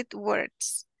complete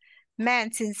words.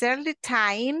 Man since early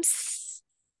times,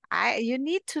 you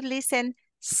need to listen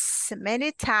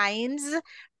many times,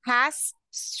 has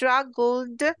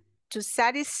struggled to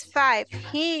satisfy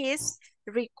his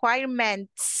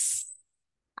requirements.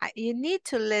 You need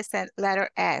to listen letter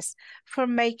S for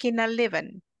making a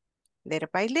living. Little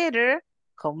by little,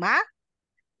 comma,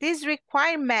 these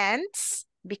requirements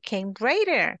became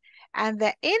greater and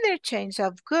the interchange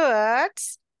of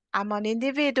goods among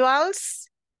individuals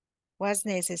was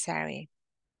necessary.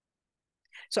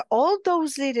 So all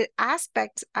those little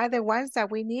aspects are the ones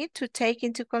that we need to take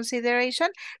into consideration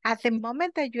at the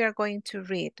moment that you are going to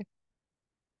read.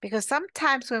 Because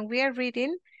sometimes when we are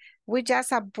reading, we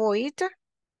just avoid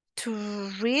to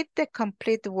read the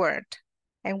complete word.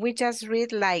 And we just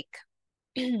read like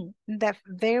the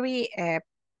very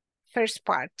first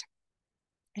part.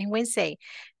 And we say,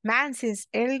 man since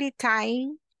early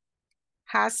time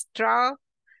has struggled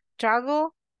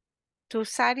to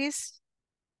satisfy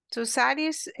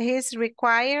his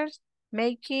required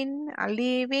making a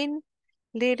living.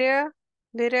 Little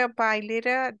by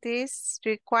little, this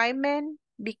requirement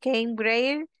became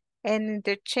greater and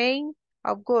the chain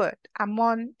of good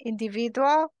among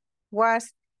individuals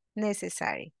was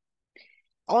necessary.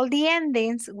 All the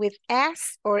endings with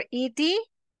S or ED,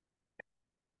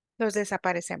 los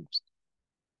desaparecemos.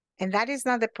 And that is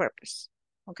not the purpose,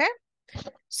 okay?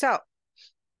 So,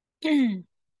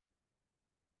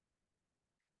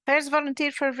 first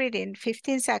volunteer for reading,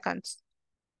 15 seconds.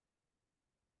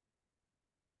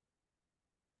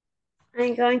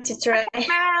 I'm going to try.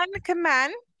 Come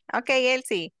on. Okay,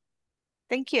 Elsie.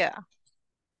 Thank you.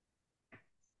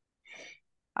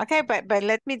 Okay, but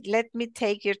let me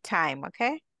take your time,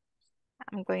 okay?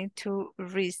 I'm going to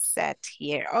reset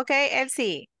here. Okay,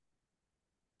 Elsie.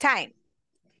 Time.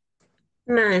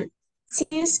 Man,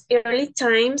 since early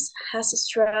times has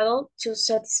struggled to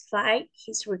satisfy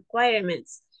his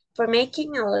requirements for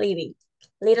making a living.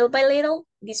 Little by little,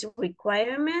 these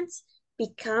requirements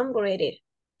become greater,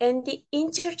 and the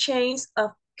interchange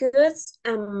of goods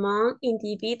among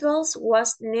individuals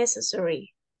was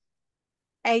necessary.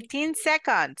 18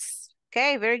 seconds.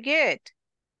 Okay, very good.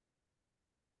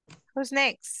 Who's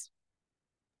next?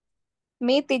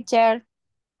 Me, teacher.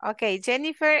 Okay,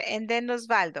 Jennifer and then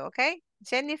Osvaldo, okay?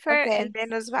 Jennifer Okay. and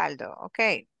then Osvaldo,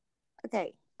 okay.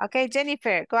 Okay. Okay,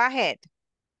 Jennifer, go ahead.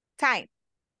 Time.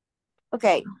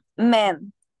 Okay.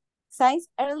 Man, since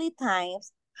early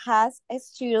times has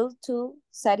struggled to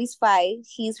satisfy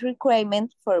his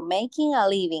requirement for making a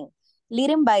living.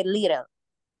 Little by little,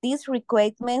 these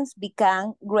requirements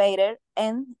become greater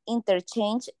and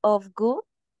interchange of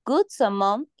goods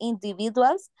among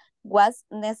individuals was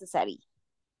necessary.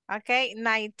 Okay,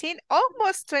 19,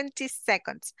 almost 20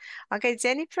 seconds. Okay,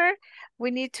 Jennifer, we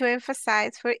need to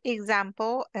emphasize, for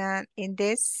example, in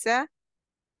this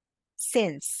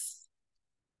since.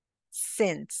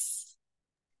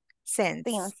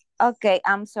 Okay,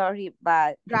 I'm sorry,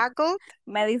 but Struggled.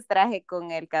 me distraje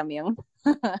con el camión.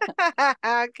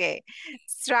 Okay,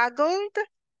 struggled.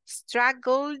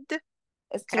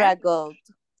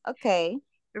 Okay.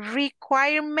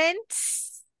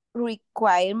 Requirements.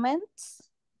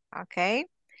 Okay.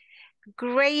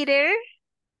 Greater.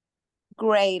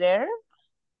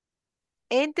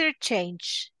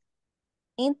 Interchange.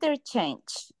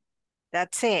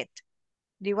 That's it.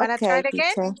 Do you want to try it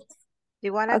again? Teacher. Do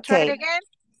you want to try it again?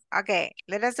 Okay,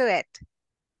 let us do it.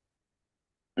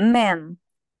 Man,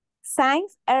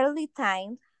 since early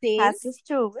times has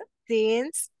struggled.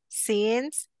 Since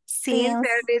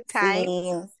early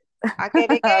time. Okay,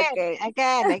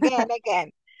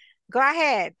 again. Go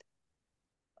ahead.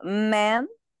 Man,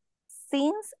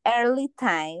 since early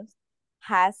times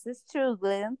has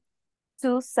struggled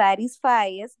to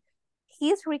satisfy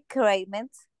his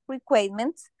requirements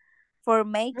for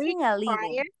making a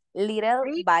living. Little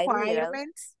by little.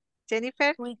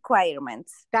 Jennifer?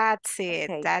 Requirements. That's it.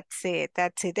 Okay. That's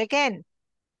it. Again.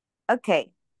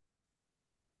 Okay.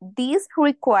 These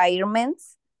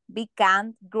requirements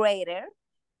become greater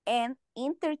and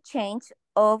interchange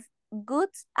of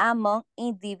goods among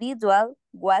individuals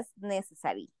was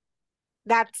necessary.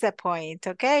 That's the point.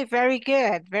 Okay, very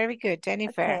good,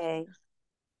 Jennifer. Okay.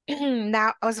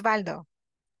 Now, Osvaldo.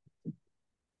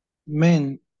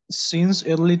 Man, since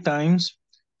early times,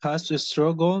 has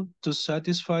struggled to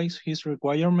satisfy his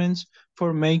requirements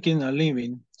for making a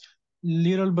living.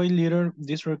 Little by little,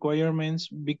 these requirements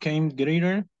became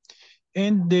greater,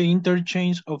 and the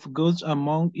interchange of goods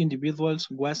among individuals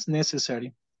was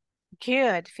necessary.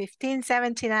 Good.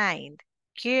 1579.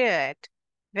 Good.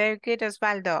 Very good,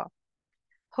 Osvaldo.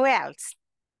 Who else?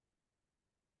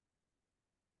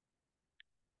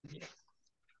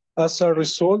 As a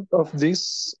result of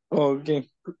this, okay,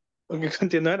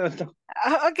 continuar.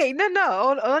 Okay,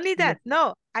 no, only that.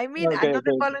 No, I mean Okay,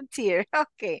 another okay. volunteer.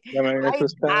 Okay. Ya me había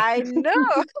asustado. I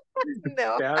know.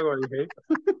 No, ¿Qué hago? Dije.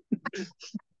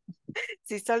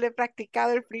 si solo he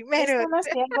practicado el primero. Esto no es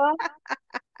cierto.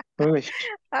 Uy,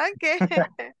 Okay.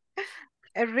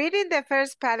 Reading the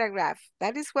first paragraph.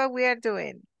 That is what we are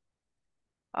doing.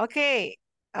 Okay.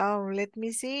 Let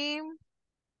me see.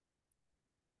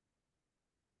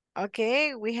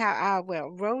 Okay, we have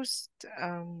well, Rose,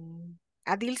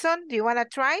 Adilson, do you want to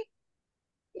try?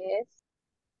 Yes.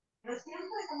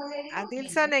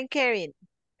 Adilson and Karen.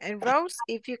 And Rose,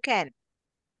 if you can.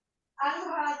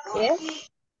 Yes.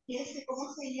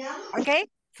 Okay,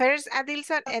 first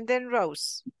Adilson and then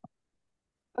Rose.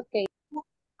 Okay.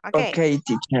 Okay. Okay,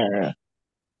 teacher.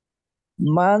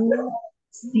 Man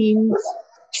since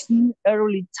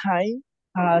early time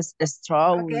has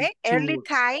struggled Okay, early to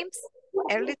times.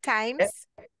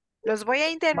 Los voy a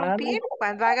interrumpir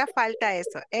cuando haga falta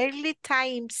eso. Early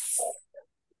times.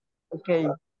 Okay,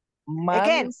 Again,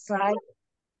 man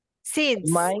since.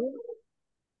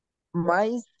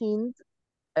 my since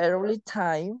early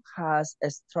time has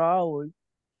struggled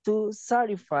to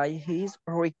satisfy his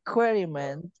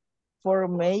requirement for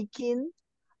making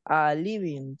a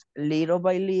living. Little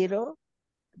by little,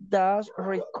 that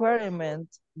requirement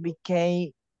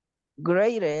became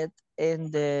greater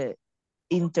and the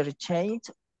interchange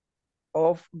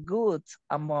of goods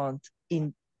among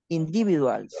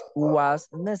individuals was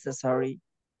necessary.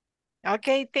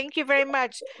 Okay, thank you very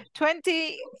much.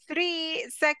 23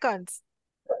 seconds.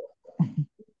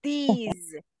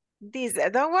 These,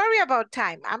 don't worry about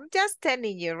time. I'm just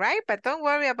telling you, right? But don't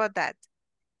worry about that.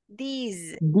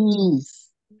 These.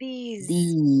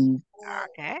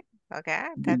 Okay,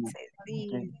 that's it.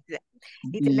 These.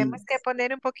 Y tenemos que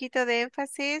poner un poquito de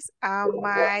énfasis a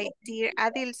my dear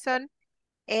Adilson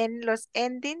en los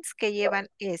endings que llevan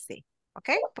S.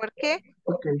 ¿Ok? Porque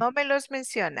no me los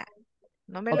menciona.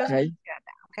 No me los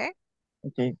menciona. ¿Ok?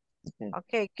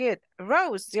 Okay, good.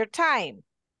 Rose, your time.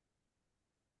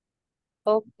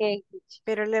 Okay.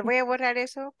 Pero le voy a borrar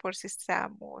eso por si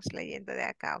estamos leyendo de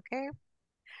acá, ¿ok?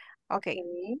 Okay.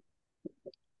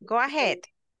 Go ahead.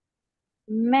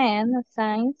 Man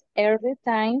since early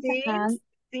times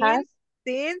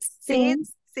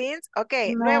Since. Okay,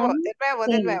 de nuevo.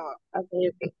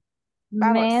 Okay.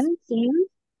 Vamos. Man since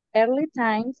early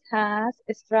times has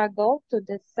struggled to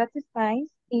satisfy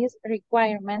his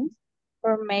requirements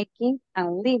for making a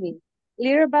living.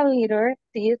 Little by little,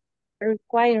 these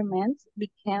requirements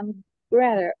became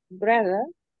greater,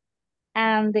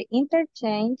 and the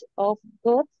interchange of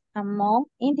goods among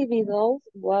individuals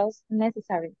was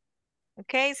necessary.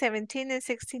 Okay, 17 and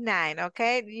 69.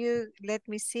 Okay, you let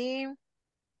me see.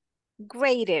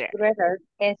 Greater.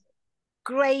 Yes.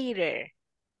 Greater.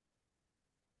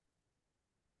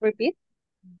 Repeat.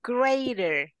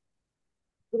 Greater.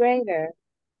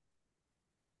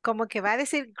 Como que va a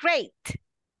decir great.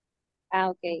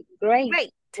 Okay.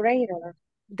 Greater.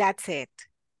 That's it.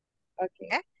 Okay.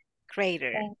 Yeah?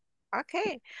 Greater.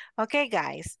 Okay,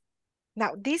 guys.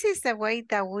 Now, this is the way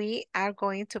that we are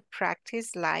going to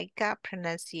practice like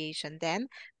pronunciation. Then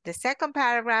the second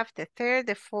paragraph, the third,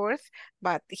 the fourth,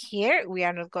 but here we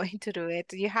are not going to do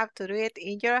it. You have to do it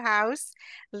in your house,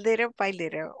 little by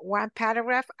little, one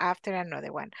paragraph after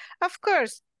another one. Of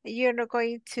course, you're not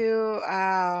going to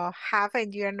have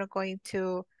and you're not going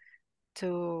to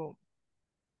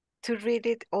read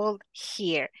it all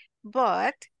here.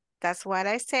 But that's what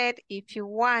I said. If you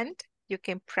want, you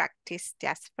can practice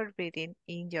just for reading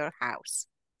in your house.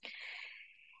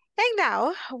 And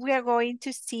now we are going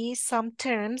to see some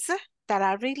terms that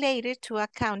are related to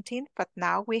accounting, but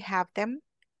now we have them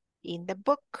in the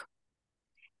book.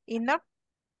 In our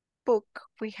book,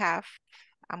 we have,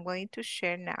 I'm going to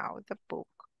share now the book.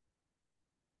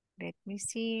 Let me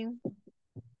see.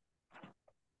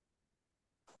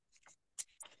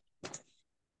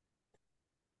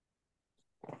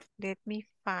 Let me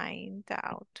find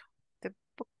out the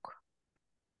book.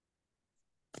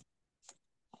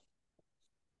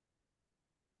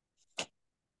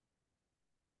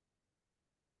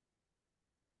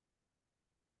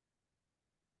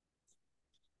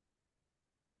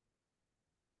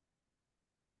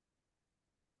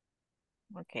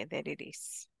 Okay, there it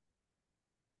is.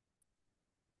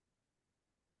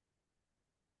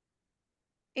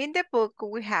 In the book,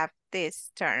 we have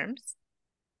these terms.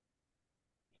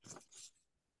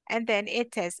 And then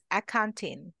it says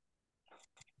accounting.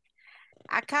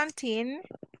 accounting,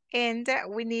 and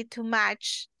we need to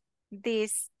match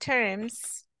these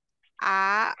terms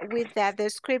with the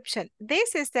description.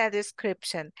 This is the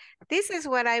description. This is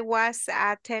what I was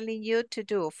telling you to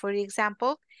do. For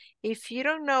example, if you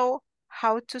don't know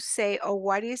how to say or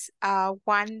what is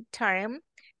one term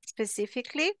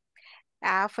specifically,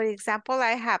 for example,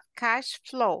 I have cash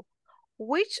flow.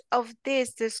 Which of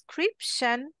this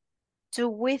description do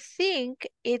we think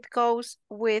it goes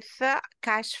with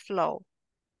cash flow?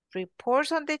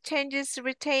 Reports on the changes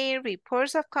retained,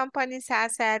 reports of company's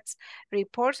assets,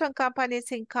 reports on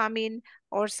company's incoming,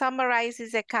 or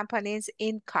summarizes the company's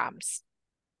incomes.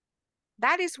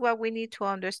 That is what we need to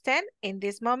understand in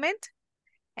this moment.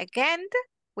 Again,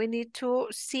 we need to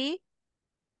see,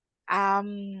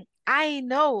 I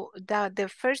know that the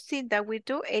first thing that we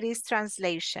do, it is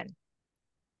translation.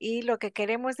 Y lo que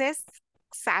queremos es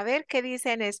saber qué dice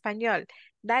en español.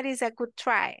 That is a good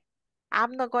try.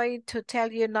 I'm not going to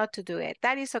tell you not to do it.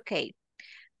 That is okay.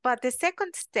 But the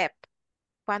second step,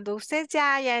 cuando usted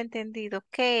ya haya entendido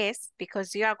qué es,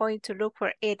 because you are going to look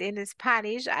for it in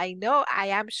Spanish, I know, I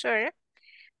am sure,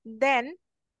 then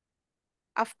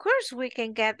of course we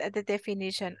can get the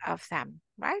definition of them,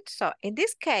 right? So in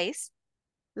this case,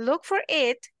 look for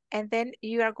it, and then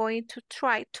you are going to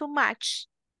try to match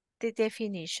the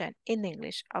definition in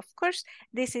English. Of course,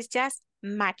 this is just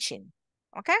matching,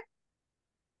 okay?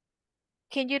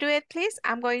 Can you do it, please?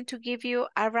 I'm going to give you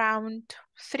around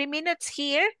 3 minutes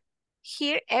here.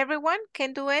 Here, everyone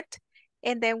can do it.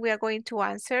 And then we are going to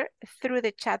answer through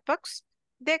the chat box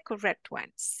the correct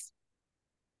ones.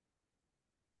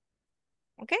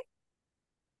 Okay?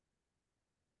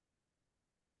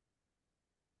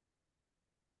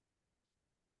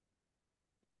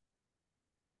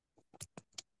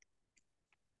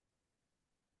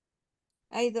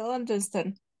 I don't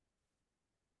understand.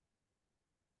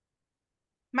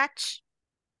 Match.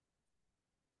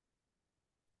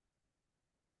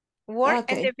 Word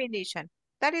and Okay. definition.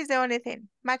 That is the only thing.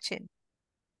 Matching.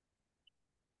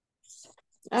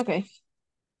 Okay.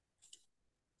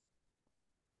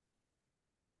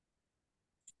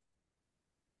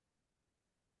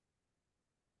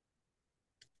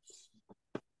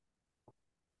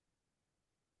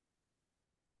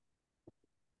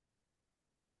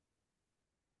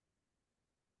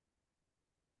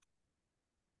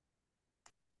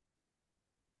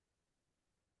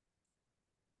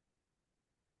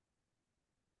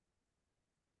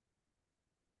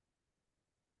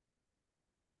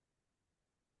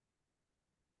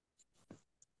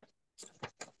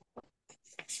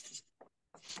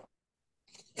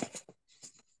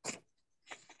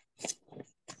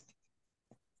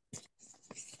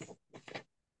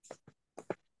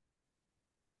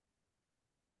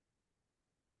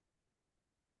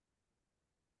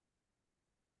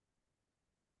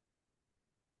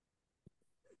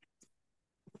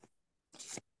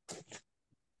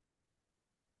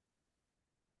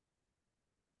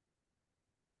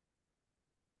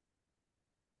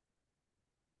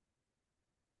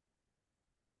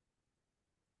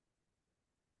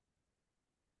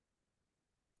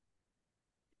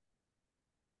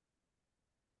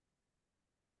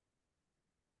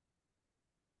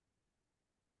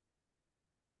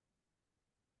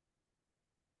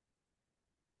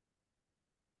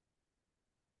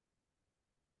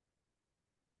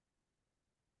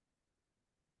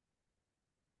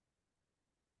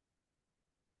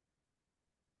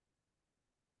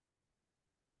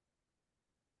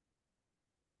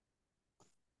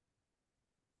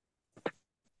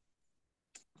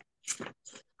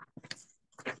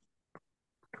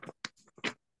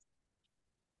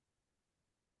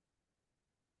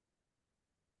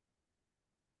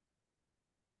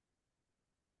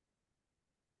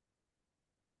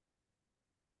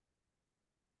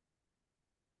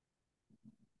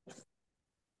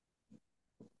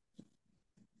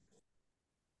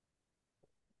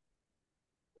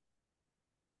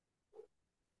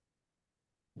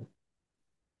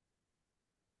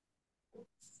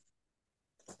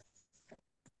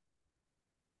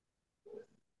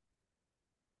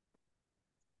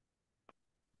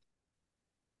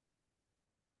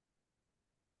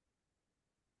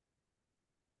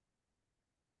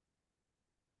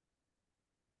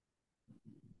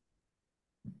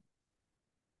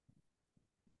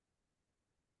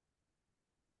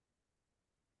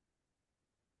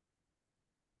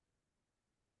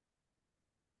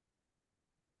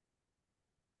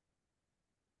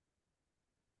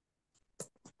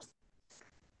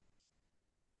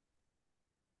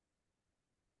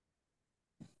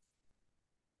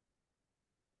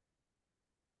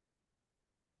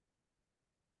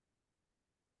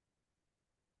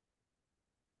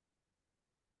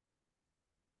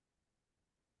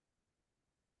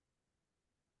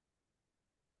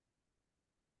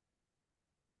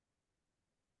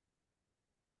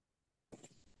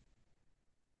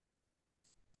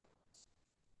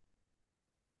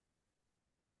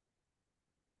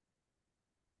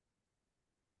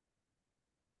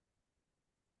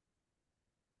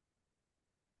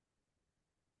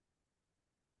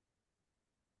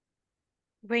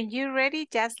 When you're ready,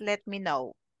 just let me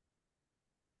know.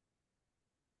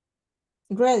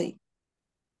 Ready.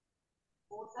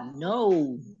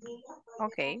 No.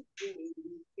 Okay.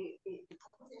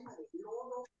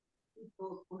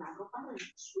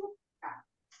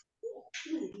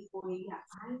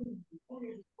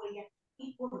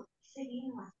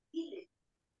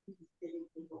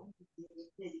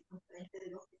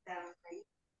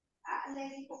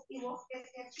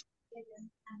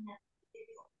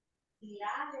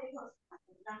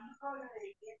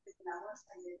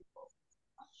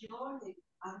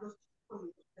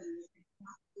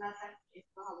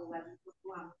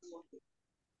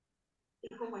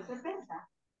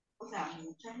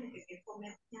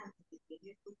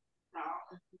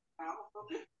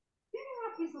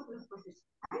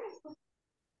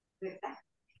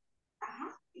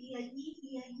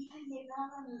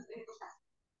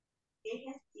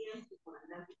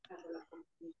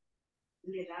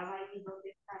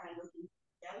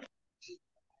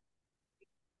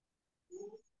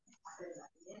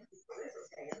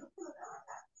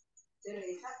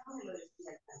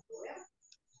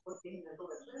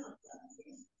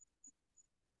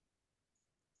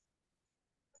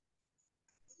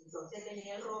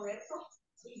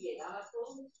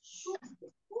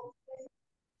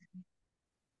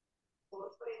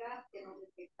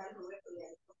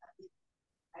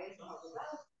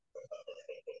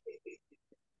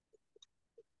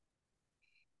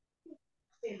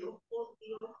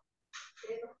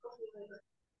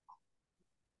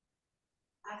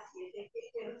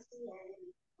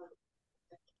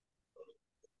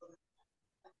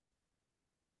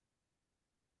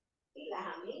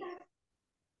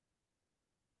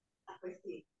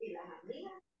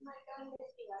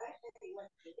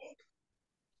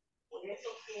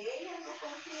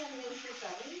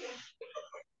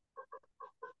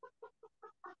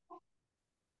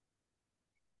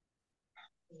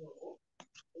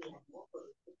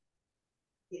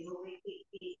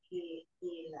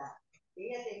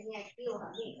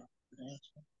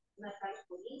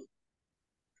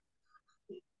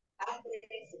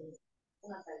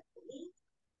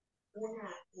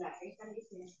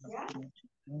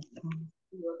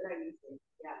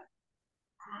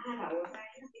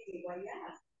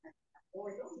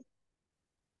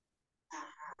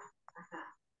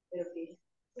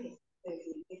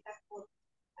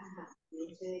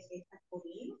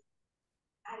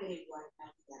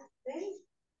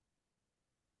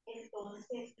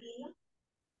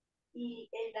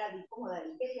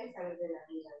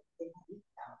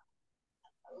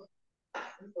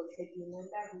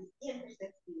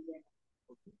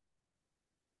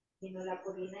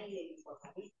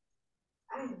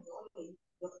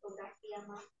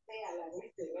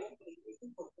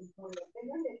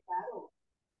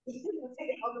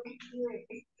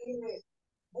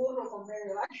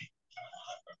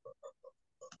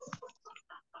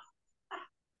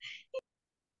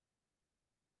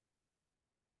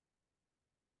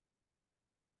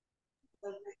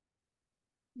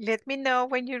 Let me know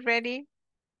when you're ready.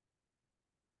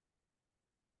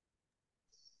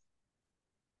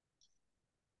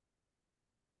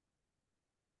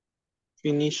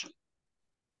 Finish.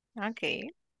 Okay.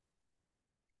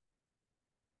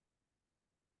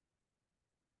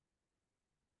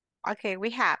 Okay, we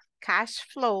have cash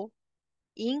flow,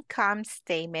 income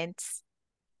statements,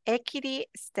 equity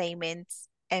statements,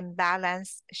 and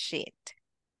balance sheet.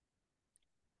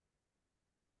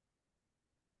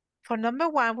 For number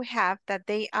one, we have that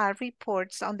they are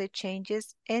reports on the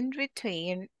changes in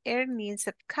retained earnings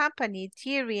of company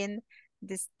during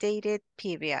the stated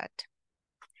period.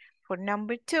 For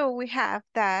number two, we have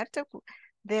that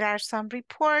there are some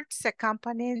reports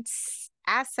accompanying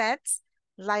assets,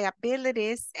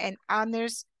 liabilities, and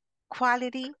owners'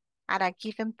 quality at a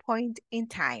given point in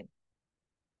time.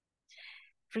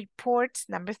 Reports,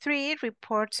 number three,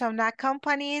 reports on a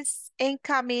company's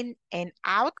incoming and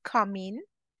outcoming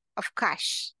of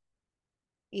cash.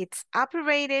 It's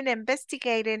operating,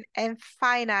 investigating, and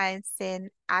financing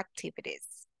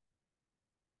activities.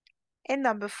 And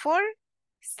number four,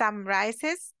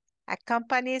 summarizes a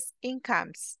company's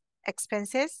incomes,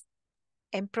 expenses,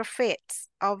 and profits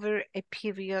over a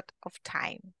period of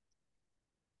time.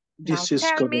 This is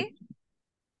correct.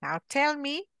 Now tell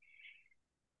me,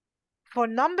 for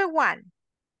number one,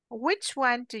 which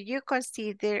one do you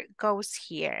consider goes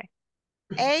here?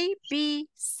 A, B,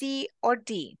 C, or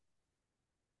D?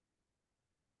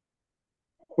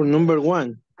 For number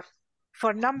one.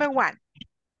 For number one.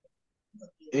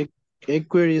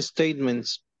 Equity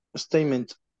statements.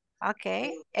 Statement.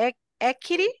 Okay.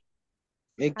 Equity?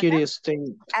 Equity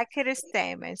statement. Equity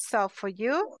statement. So for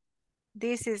you,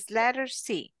 This is letter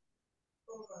C.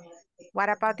 What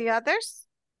about the others?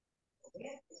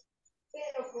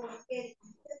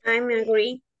 I'm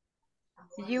agree.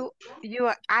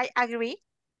 I agree.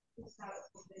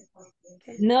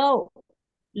 No,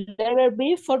 letter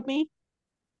B for me.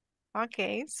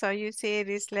 Okay, so you say it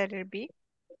is letter B.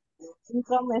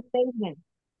 Income statement.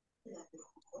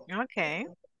 Okay.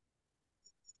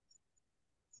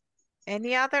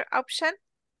 Any other option?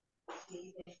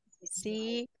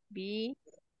 C, B,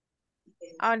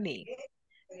 only.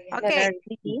 Okay. Letter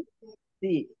D.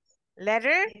 Sí.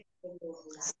 Letter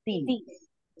C.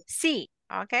 C.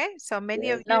 Okay, so many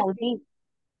of you. No, D.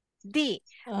 D.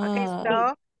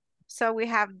 Okay, so we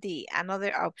have D,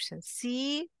 another option.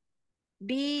 C,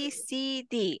 B, C,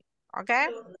 D. Okay.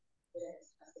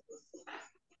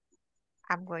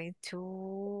 I'm going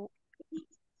to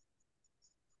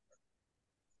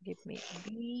give me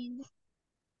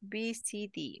B, C,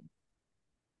 D.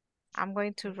 I'm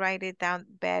going to write it down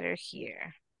better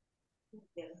here.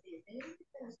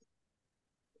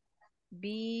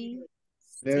 B,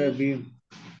 Letter C, B.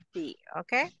 D.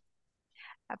 Okay.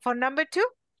 For number 2?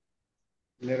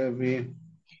 Letter B.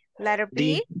 Letter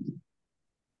B.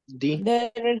 D.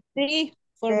 Letter C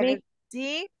for Letter me.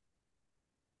 D.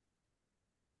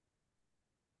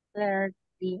 Letter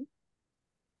D.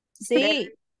 C.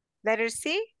 Letter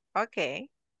C. Okay.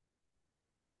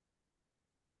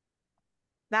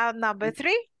 Now number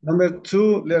 3. Number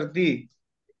 2, letter D.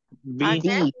 B.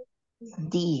 Okay.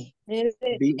 D.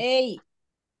 B. A.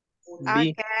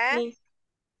 B. Okay.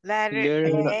 Letter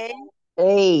Letter A.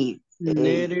 A.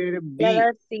 Letter B.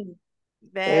 Letter C.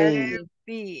 Letter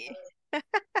B.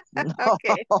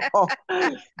 Okay. No.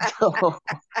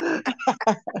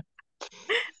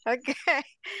 Okay.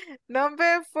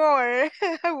 Number 4.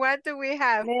 What do we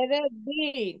have? Letter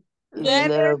B.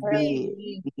 Letter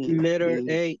B. B. Letter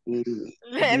A.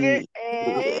 Letter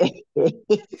A.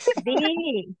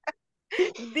 D.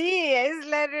 D is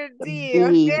letter D.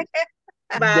 B. Okay.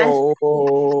 No.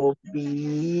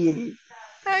 B.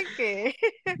 Okay.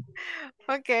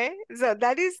 Okay. So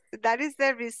that is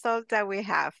the result that we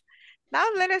have. Now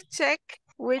let us check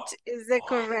which is the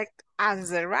correct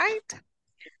answer, right?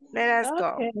 Let us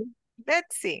go. Okay.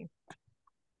 Let's see.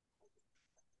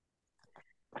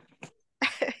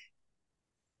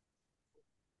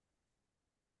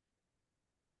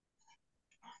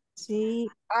 C.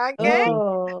 Okay.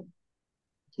 Oh.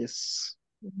 Yes.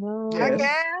 No. Yes.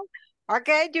 Okay.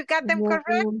 Okay, you got them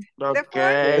correct? The four?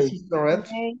 Okay. Yes, correct.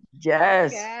 Okay.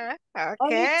 Yes. Okay.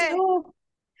 Only Okay. two.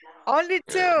 Only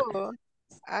 2.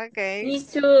 Okay. Me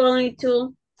too, only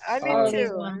 2. Only Only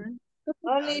 2. one.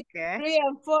 Only Okay. 3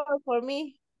 and 4 for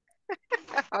me.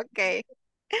 Okay.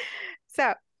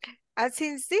 So,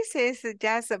 since this is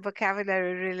just a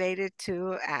vocabulary related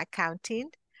to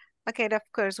accounting, okay, of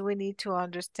course, we need to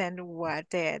understand what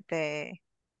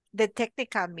the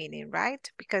technical meaning,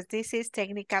 right? Because this is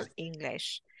technical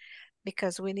English.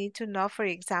 Because we need to know, for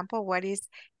example, what is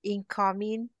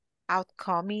incoming,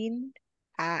 outcoming,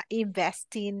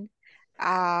 investing,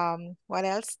 what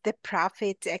else? The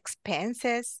profit,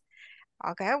 expenses.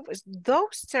 Okay,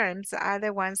 those terms are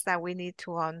the ones that we need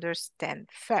to understand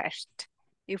first.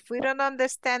 If we don't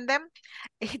understand them,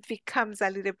 it becomes a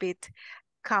little bit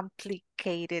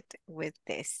complicated with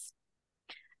this.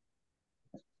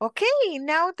 Okay,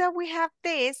 now that we have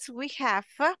this, we have,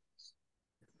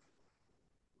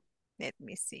 let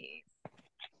me see.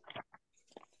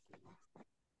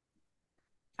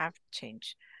 I've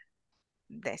changed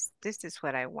this. This is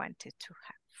what I wanted to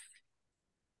have.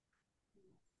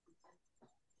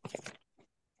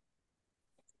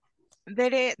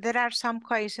 There are some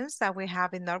questions that we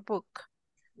have in our book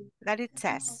that it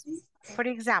says, for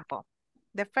example,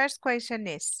 the first question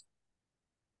is,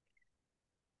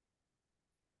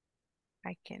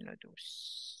 I cannot do.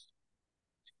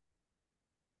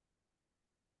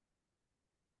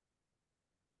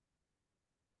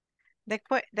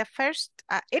 The first,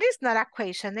 it is not a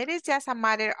question, it is just a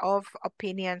matter of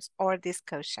opinions or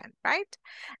discussion, right?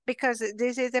 Because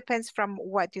this depends from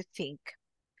what you think.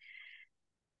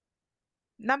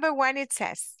 Number 1, it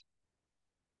says,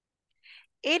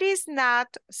 it is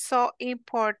not so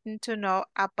important to know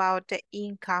about the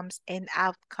incomes and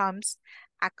outcomes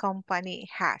a company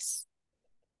has.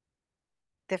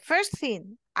 The first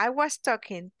thing I was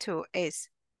talking to is,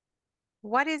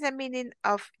 what is the meaning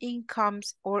of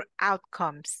incomes or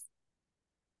outcomes?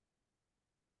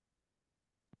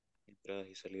 Entradas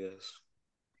y salidas.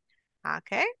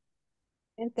 Okay.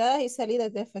 Entradas y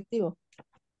salidas de efectivo.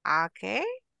 Okay.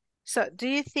 So do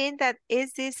you think that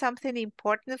is this something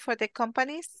important for the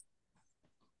companies?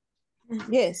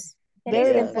 Yes.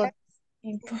 Very Yes. important.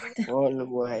 Important.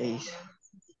 Always.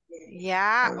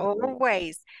 Yeah, Always.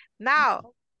 always.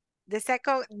 Now,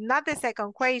 not the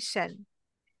second question.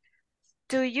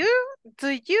 Do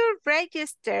you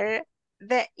register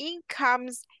the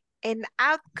incomes and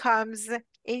outcomes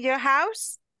in your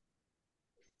house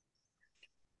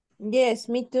Yes,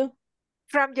 me too.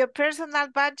 from your personal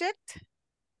budget?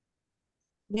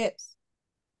 Yes.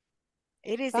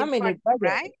 It is Family important, budget.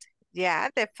 right? Yeah,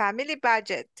 the family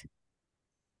budget.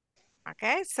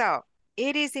 Okay, so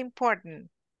it is important.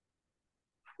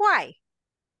 Why?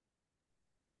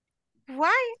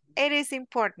 Why it is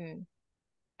important?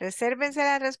 Resérvense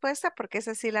la respuesta porque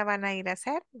esa sí la van a ir a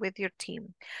hacer with your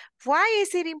team. Why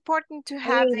is it important to En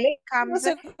have the inglés no incomes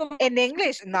sé cómo in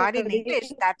English? Not lo in English.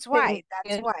 dicen That's why.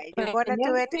 That's en why. You're gonna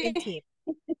do español. it in team,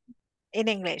 in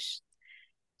English.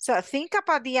 So think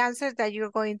about the answers that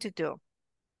you're going to do.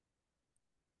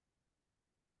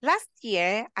 Last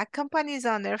year, a company's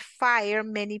owner fired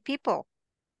many people.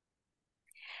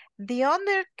 The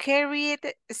owner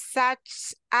carried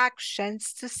such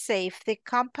actions to save the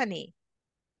company.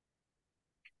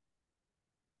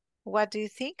 What do you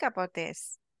think about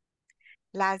this?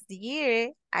 Last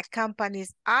year, a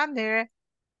company's owner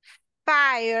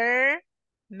fired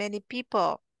many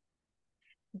people.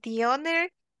 The owner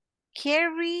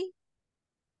carried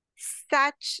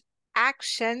such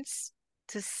actions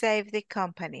to save the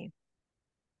company.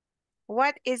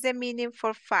 What is the meaning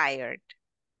for fired?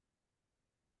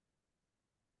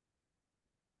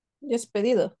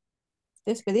 Despedido.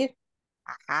 Despedir.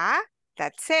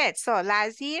 That's it. So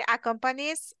last year, a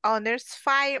company's owners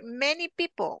fired many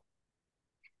people.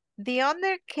 The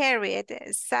owner carried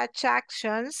such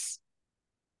actions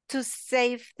to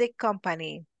save the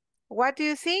company. What do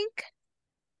you think?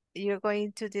 You're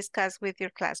going to discuss with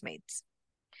your classmates.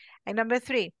 And number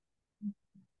 3,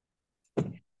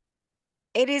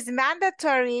 it is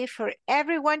mandatory for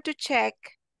everyone to check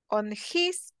on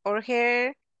his or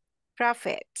her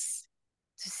profits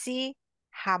to see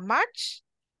how much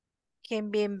can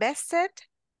be invested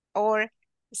or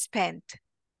spent.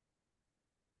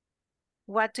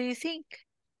 What do you think?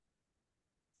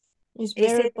 It's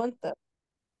Is very it important.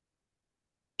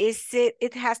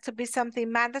 it has to be something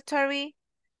mandatory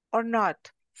or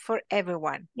not for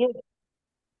everyone? Yes.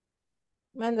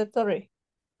 Mandatory.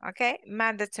 Okay,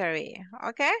 mandatory.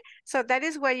 Okay, so that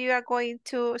is what you are going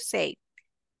to say.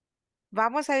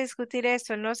 Vamos a discutir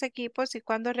esto en los equipos y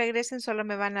cuando regresen solo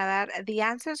me van a dar the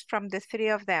answers from the 3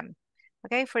 of them.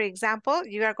 Okay, for example,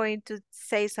 you are going to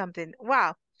say something.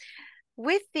 Well,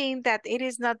 we think that it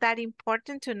is not that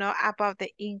important to know about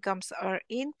the incomes or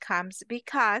incomes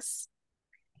because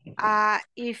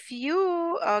if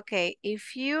you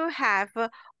have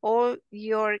all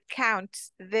your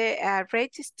counts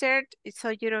registered, so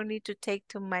you don't need to take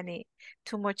too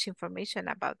much information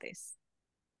about this.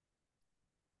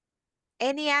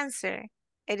 Any answer,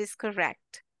 it is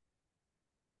correct.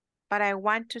 But I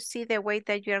want to see the way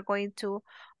that you are going to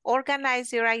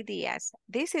organize your ideas.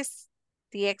 This is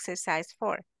the exercise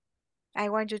for. I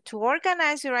want you to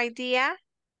organize your idea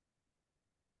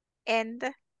and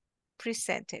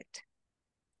present it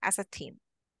as a team.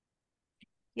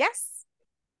 Yes?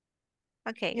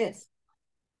 Okay. Yes.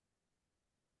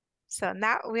 So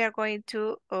now we are going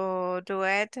to do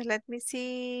it. Let me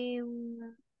see.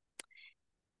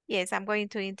 Yes, I'm going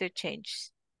to interchange.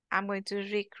 I'm going to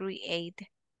recreate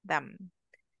them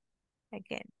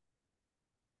again.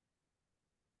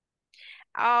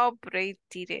 Oh, but I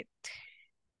did it.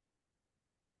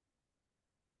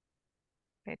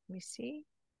 Let me see.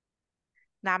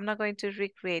 Now I'm not going to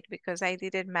recreate because I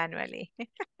did it manually.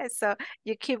 So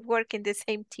you keep working the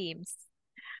same teams.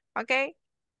 Okay?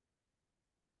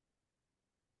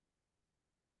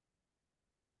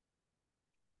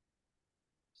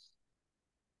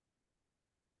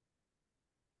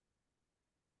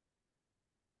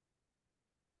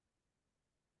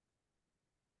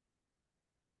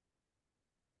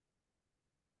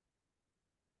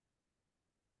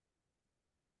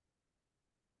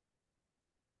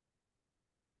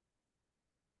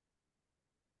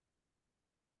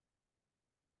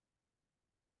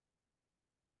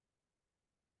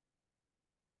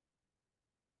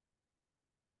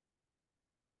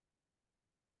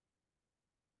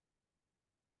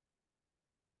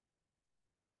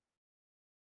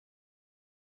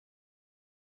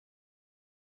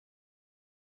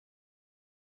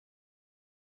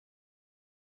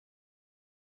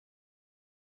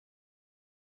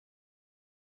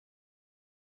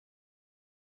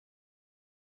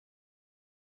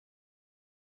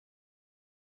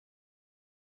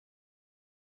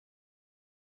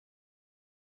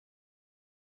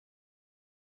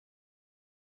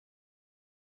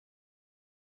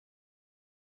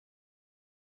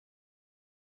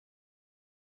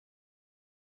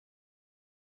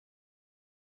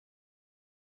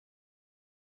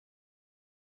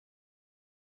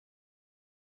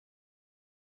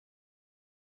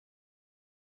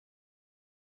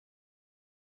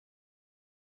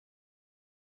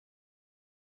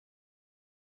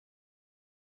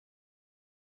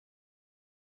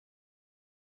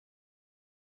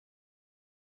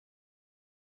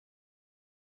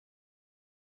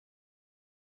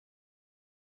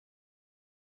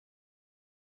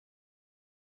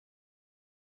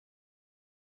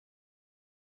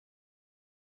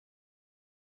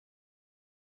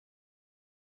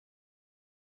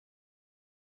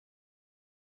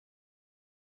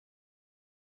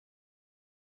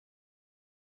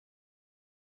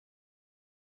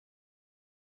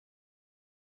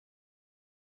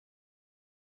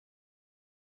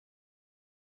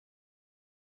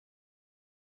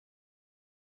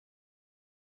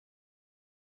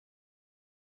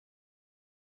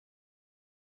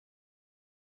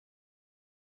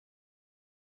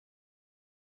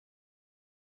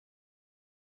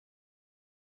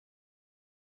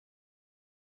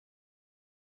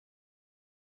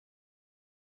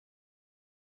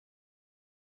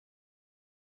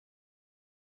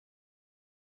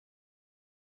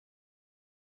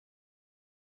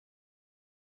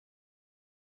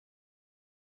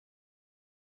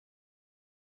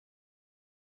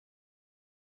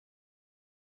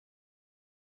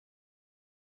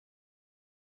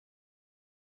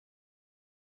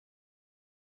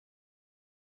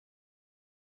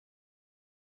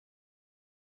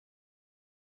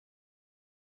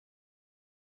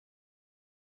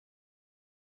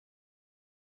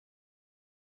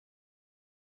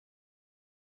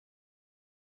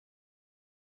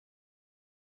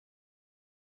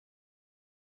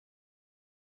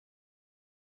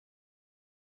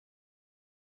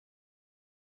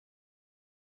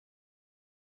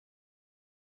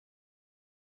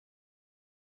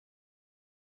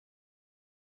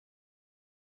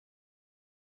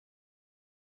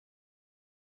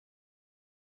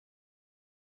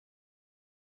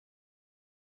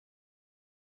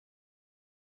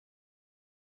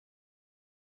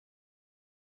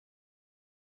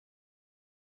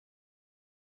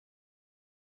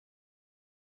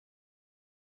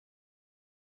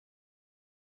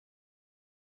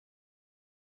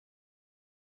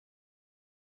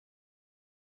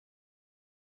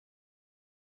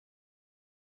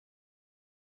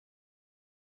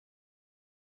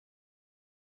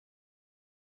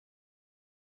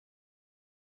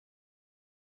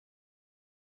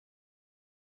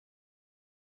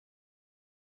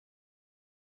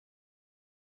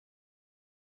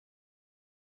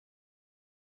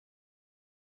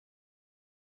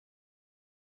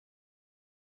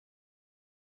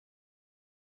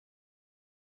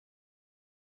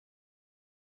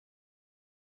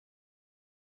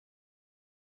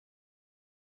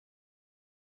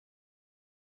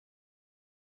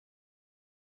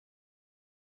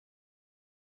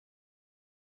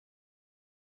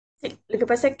 Sí, lo que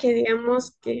pasa es que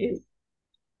digamos que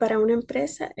para una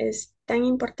empresa es tan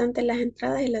importante las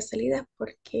entradas y las salidas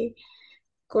porque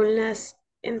con las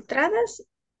entradas,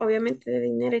 obviamente de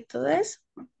dinero y todo eso,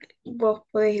 vos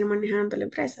podés ir manejando la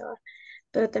empresa, ¿va?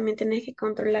 Pero también tenés que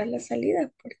controlar las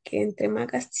salidas porque entre más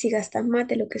si gastas más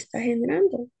de lo que estás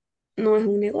generando, no es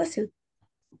un negocio.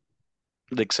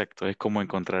 Exacto, es como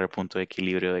encontrar el punto de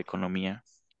equilibrio de economía.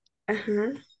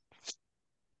 Ajá.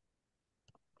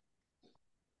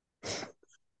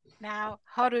 Now,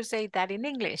 how to say that in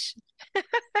English?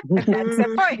 That's the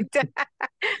Mm, point.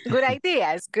 Good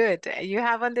ideas. Good. You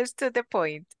have understood the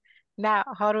point. Now,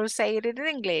 how to say it in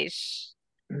English?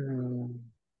 Mm,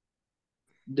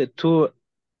 The two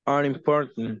are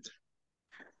important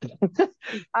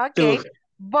Okay. to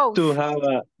Both. have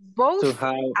to Both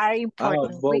have are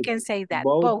important. We both can say that.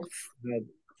 both. Both.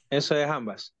 Eso es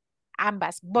ambas.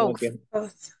 Ambas. Both. Okay.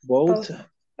 both. Both Both.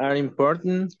 are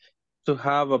important to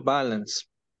have a balance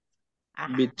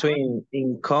Ajá. between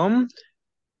income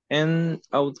and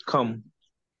outcome.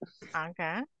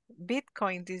 Okay.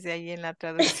 Bitcoin dice ahí en la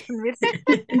traducción. Mira.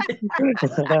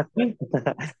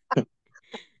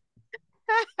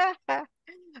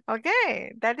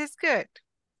 Okay, that is good.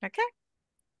 Okay.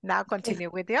 Now continue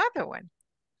with the other one.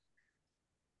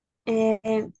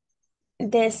 And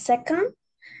the second,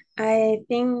 I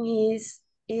think, is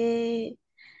the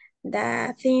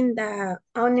thing the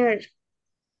owner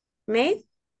made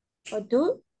or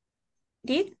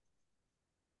did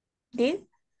did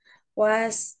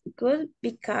was good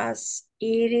because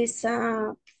it is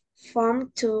a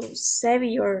form to save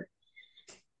your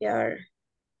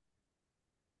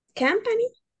company,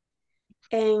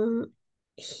 and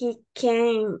he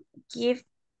can give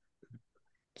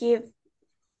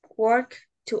work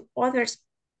to other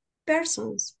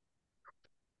persons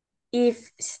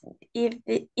if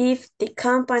if the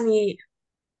company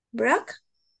broke.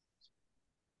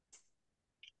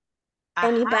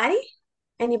 Ajá.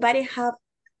 Anybody have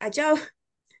a job?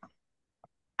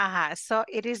 Ajá. So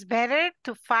it is better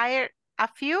to fire a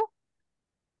few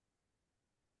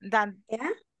than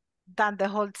Yeah, the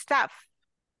whole staff.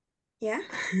 yeah.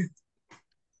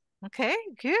 Okay,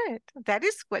 good. That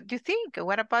is what you think.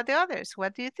 What about the others?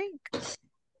 What do you think?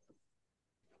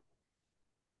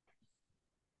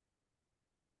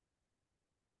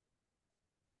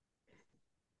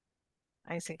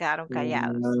 Ahí se quedaron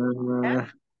callados.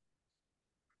 ¿Eh?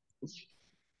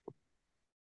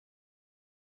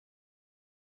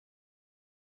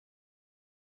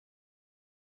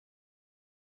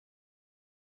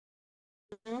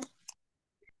 Mm,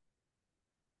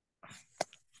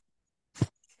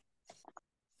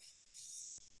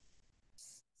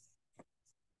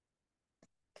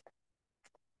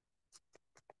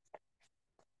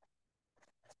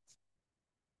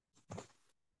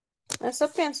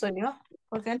 Eso pienso yo,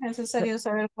 porque es necesario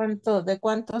saber de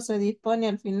cuánto se dispone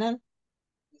al final.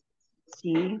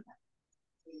 Sí,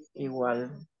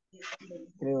 igual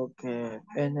creo que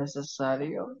es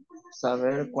necesario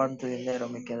saber cuánto dinero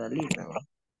me queda libre, ¿va?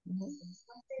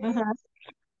 Ajá.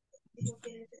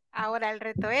 Ahora el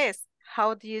reto es,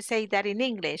 how do you say that in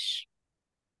English?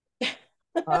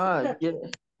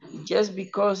 Just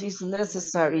because it's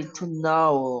necessary to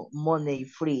know money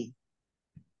free.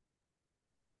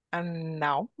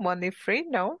 No, money free,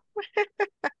 no.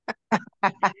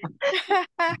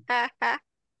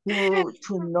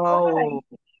 To know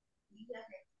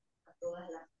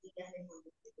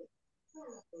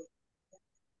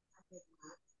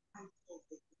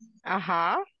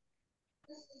Ajá.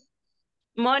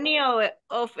 Money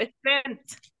of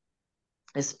spent.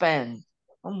 spend.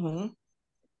 Ujú.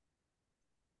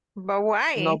 But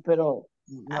why? No,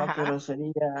 Ajá. pero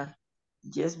sería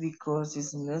just because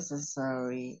it's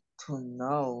necessary to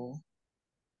know.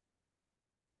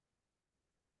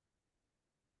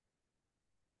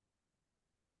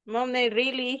 Money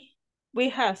really we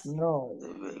have. No.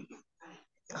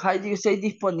 How do you say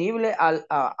disponible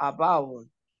about?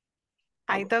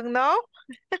 I don't know.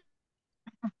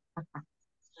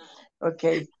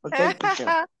 Okay,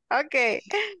 teacher. Okay.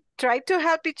 Try to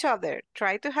help each other.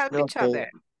 Try to help each Okay.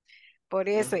 other. Por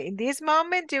eso, in this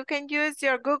moment, you can use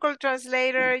your Google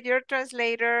Translator, your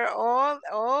translator, all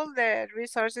the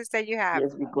resources that you have.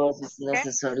 Just because it's Okay?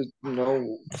 necessary to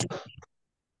know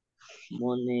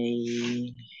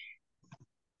money.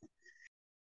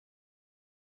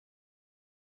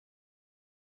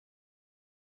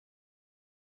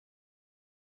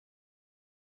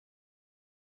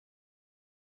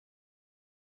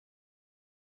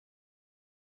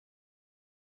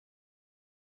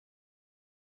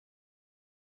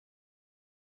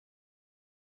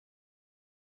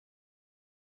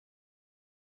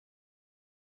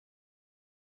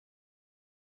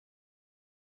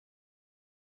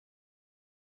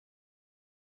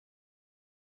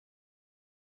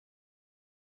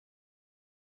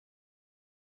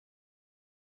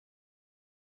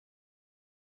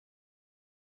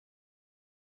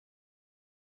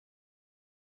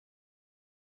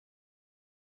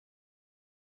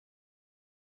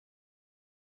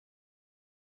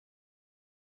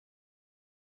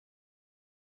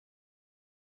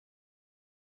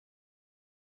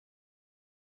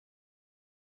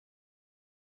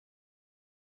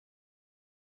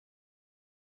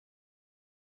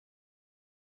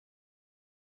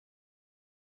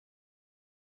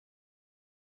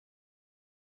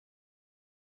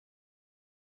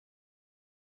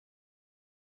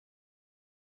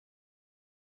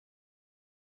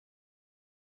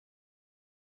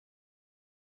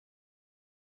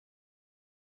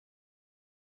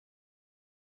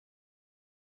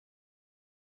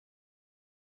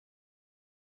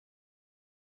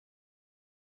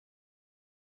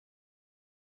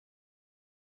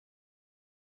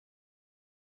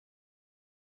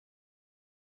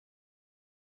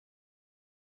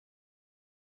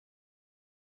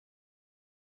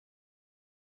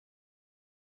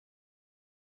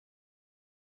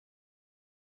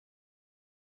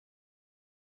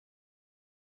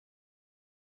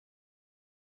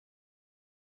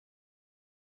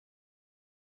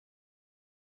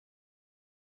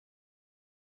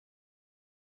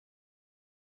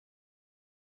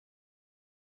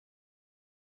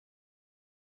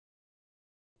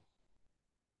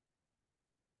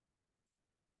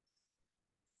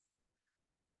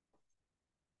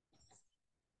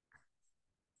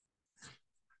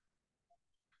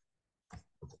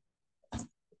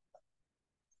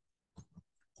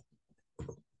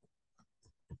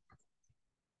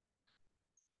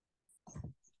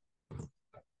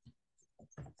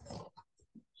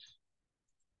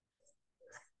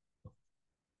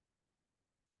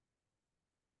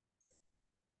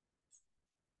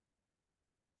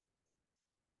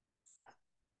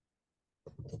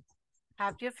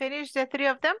 Have you finished the three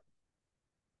of them?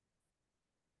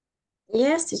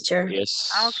 Yes, teacher.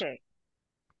 Yes. Okay.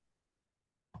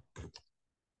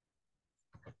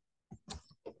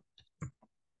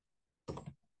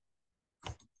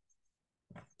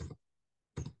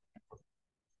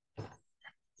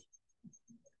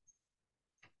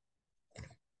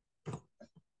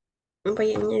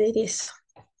 Voy a añadir eso.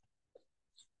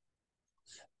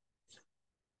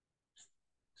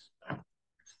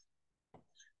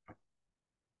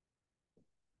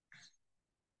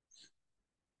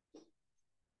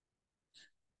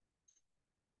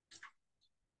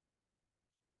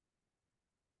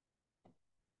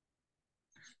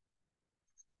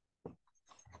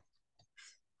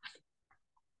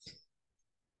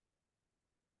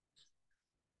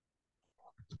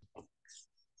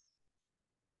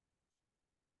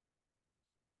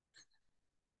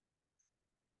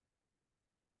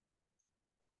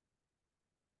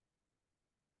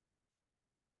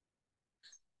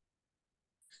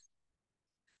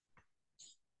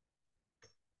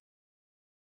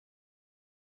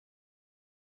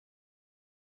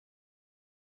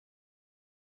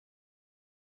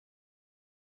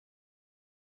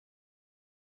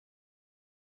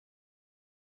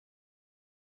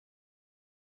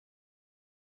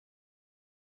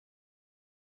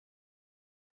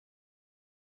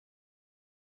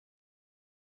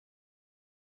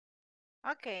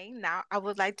 Okay, now I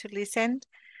would like to listen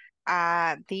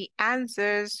the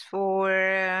answers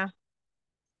for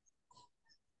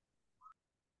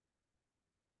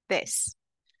this.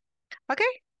 Okay,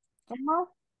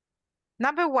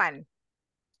 number one.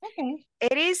 Okay.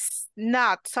 It is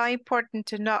not so important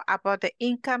to know about the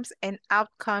incomes and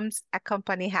outcomes a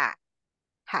company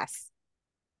has.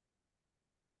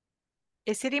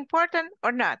 Is it important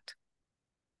or not?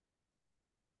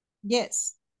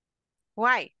 Yes,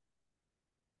 Why?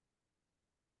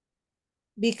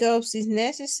 because it's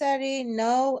necessary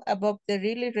know about the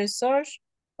really resource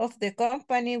of the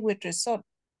company with result.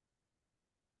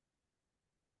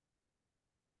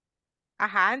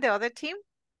 And the other team?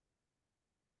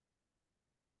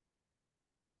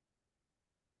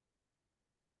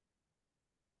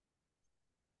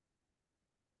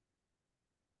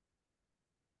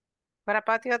 What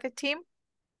about the other team?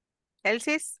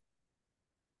 Elsie's?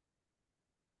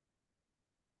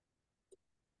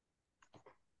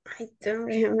 I don't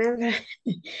remember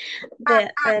that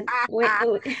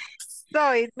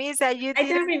So it means that you I don't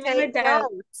didn't remember take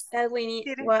notes. that we need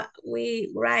Didn't- what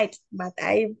we write, but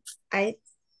I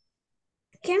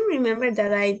can remember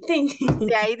that I think.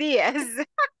 The ideas.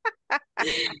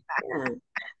 Yeah.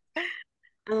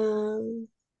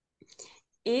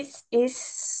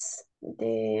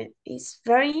 It's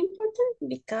very important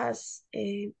because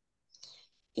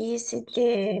is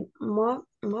the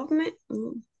movement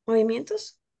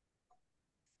movimientos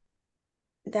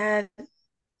that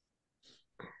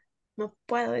no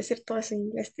puedo decir todo eso en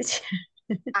inglés, teacher.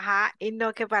 Ajá, y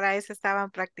no que para eso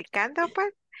estaban practicando,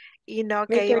 pues, y no Me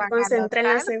que que me iban a concentré en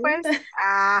la anotar, segunda. pues.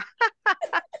 Ah.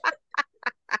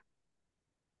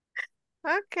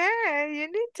 Okay, you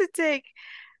need to take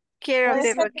care of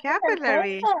the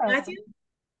vocabulary. Matthew,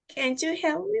 can you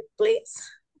help me,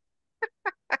 please?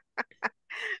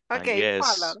 Okay,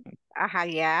 follow.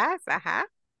 Yes, Yes,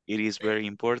 it is very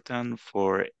important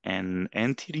for an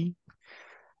entity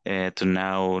to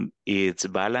know its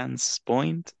balance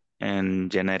point and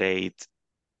generate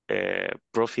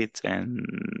profit and,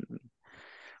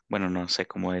 bueno, no sé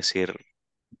cómo decir,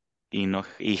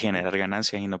 y generar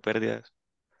ganancias y no pérdidas.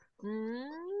 Mm,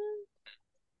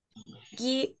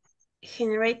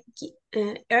 Generate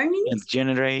And earnings.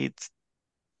 generate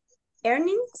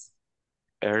Earnings.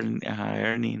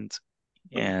 earnings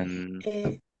and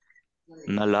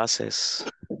no losses.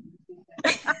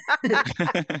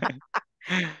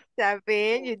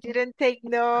 Sabine, you didn't take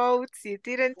notes. You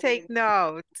didn't take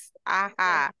notes.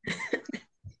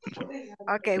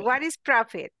 Okay, what is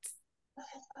profit?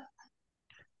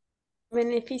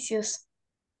 Beneficios.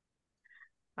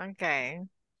 Okay.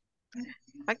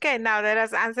 Okay, now let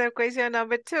us answer question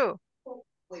number 2.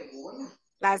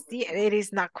 Last year, it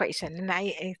is not question, and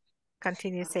I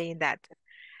continue saying that.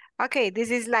 Okay, this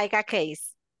is like a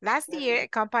case. Last year,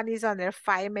 companies owner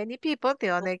fired many people. The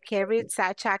owner carried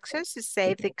such actions to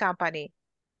save the company.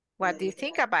 What do you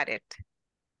think about it?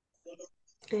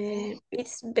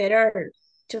 It's better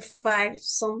to fire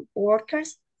some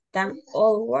workers than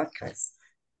all workers.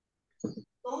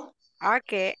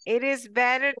 Okay, it is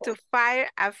better to fire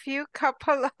a few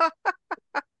couple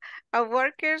of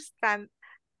workers than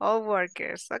all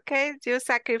workers. Okay, you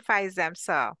sacrifice them,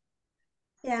 so.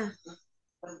 Yeah.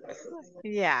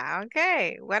 Yeah,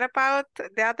 okay. What about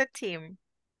the other team?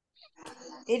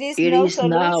 It is It no is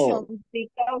now solution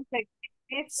because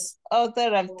exists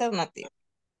other alternative.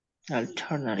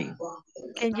 alternative.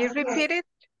 Can you repeat it?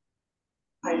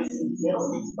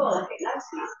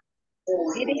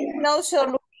 It is no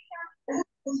solution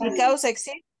because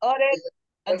exists other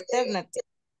alternative.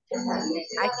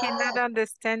 I cannot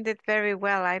understand it very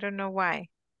well. I don't know why.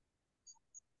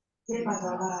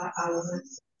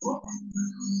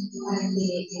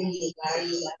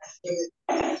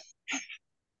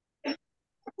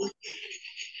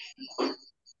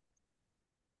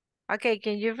 Okay,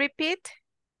 can you repeat?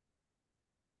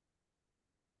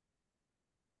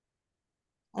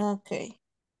 Okay.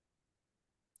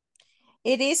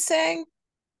 It is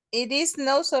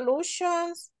no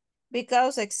solutions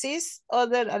because exists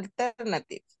other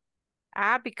alternative.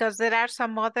 Because there are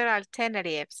some other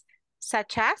alternatives,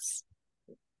 such as?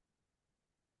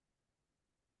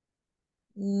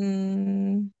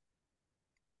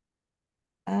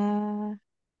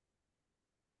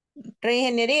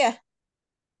 Reingeniería.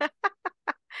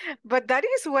 But that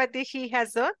is what he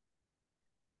has done.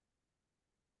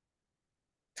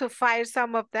 To fire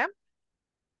some of them.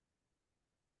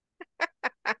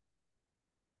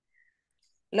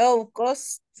 Low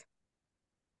cost.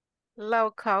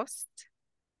 Low cost.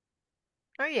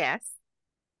 Oh, yes.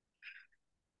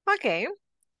 Okay.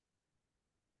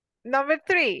 Number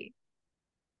 3.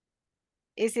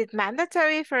 Is it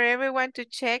mandatory for everyone to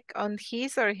check on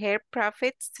his or her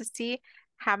profits to see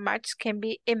how much can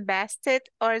be invested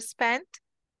or spent?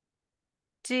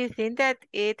 Do you think that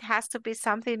it has to be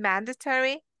something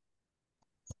mandatory?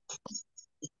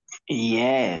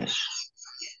 Yes.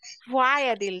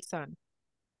 Why, Adilson?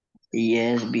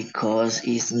 Yes, because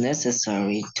it's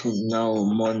necessary to know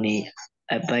money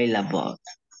available.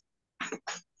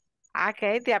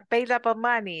 Okay, the available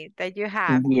money that you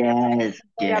have. Yes,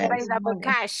 The yes, available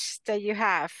cash that you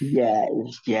have. yes,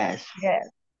 yes. Yes.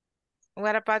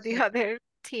 What about the other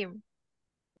team?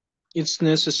 It's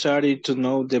necessary to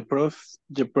know the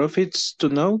profits to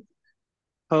know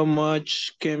how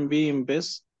much can be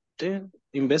invested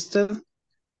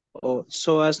or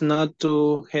so as not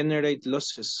to generate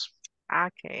losses.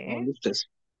 Okay. Losses.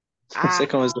 Ah. Sé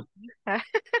cómo es.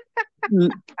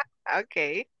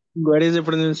 Okay. What is the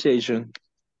pronunciation?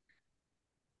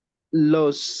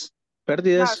 Los,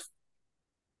 pérdidas,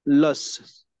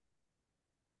 losses.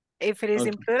 If it is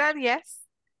in Okay. plural, yes.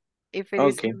 If it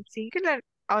is Okay. in singular,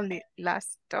 only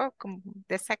last o como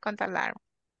the second alarm.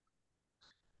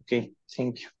 Okay,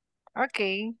 thank you.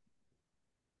 Okay.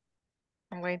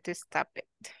 I'm going to stop it.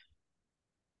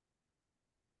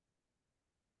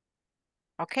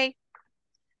 Okay.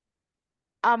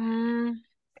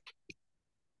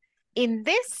 In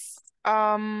this,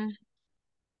 in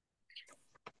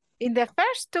the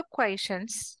first 2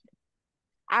 questions,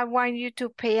 I want you to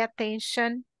pay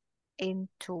attention in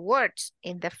 2 words.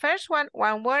 In the first one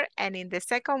word, and in the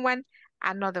second one,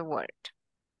 another word.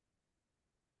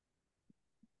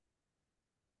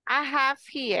 I have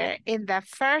here in the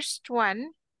first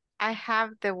one, I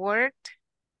have the word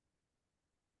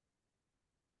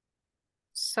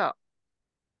so.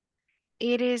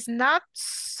 It is not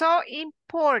so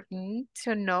important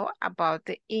to know about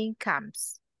the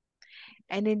incomes.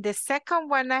 And in the second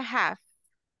one I have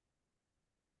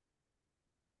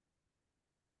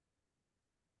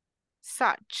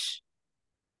such.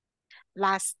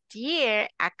 Last year,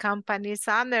 a company's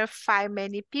owner fired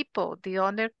many people. The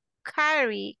owner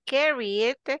carried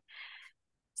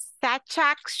such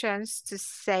actions to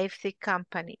save the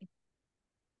company.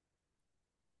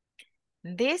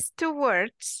 These 2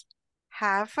 words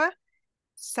have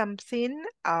something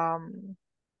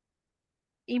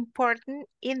important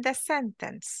in the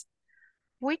sentence,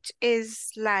 which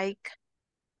is like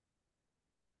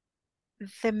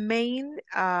the main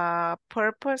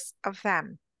purpose of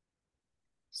them.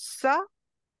 So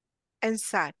and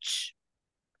such.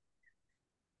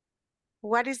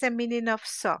 What is the meaning of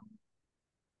so?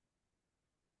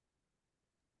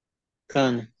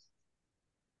 Can.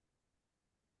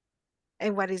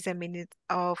 And what is the meaning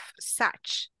of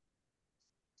such?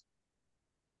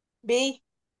 Be.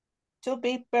 To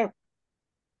be verb.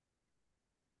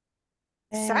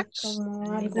 Such?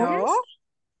 Como No.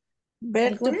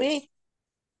 Verb to be.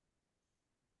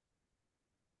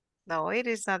 No, it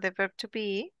is not the verb to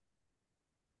be.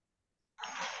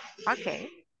 Okay.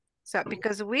 So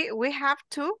because we have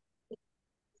to.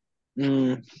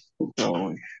 No.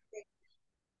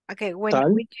 Okay,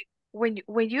 Tal.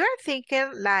 when you are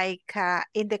thinking like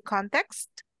in the context,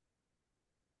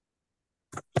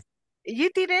 you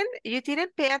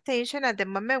didn't pay attention at the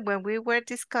moment when we were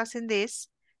discussing this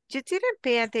You didn't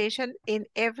pay attention in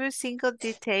every single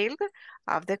detail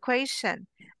of the question.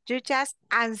 You just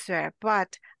answer,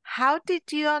 but how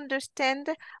did you understand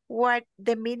what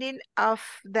the meaning of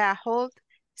the whole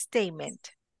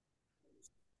statement?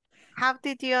 How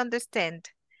did you understand?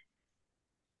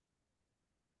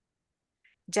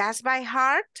 Just by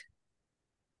heart?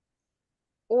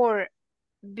 Or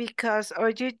because, or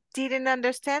you didn't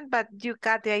understand, but you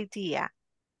got the idea?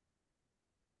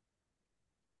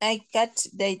 I got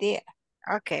the idea.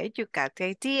 Okay, you got the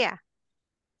idea,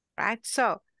 right?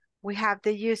 So we have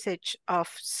the usage of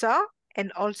so,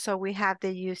 and also we have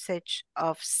the usage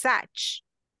of such.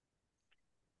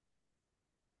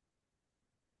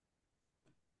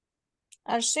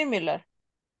 Are similar.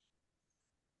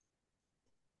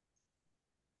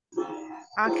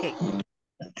 Okay,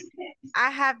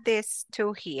 I have this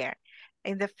two here.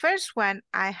 In the first one,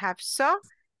 I have so,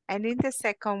 and in the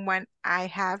second one, I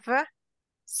have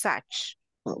such.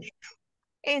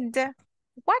 And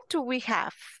what do we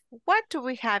have? What do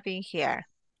we have in here?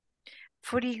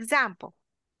 For example,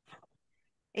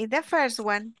 in the first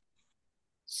one,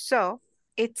 so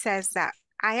it says that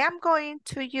I am going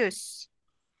to use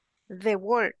the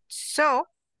word so,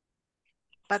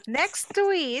 but next to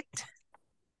it,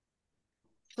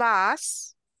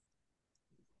 plus,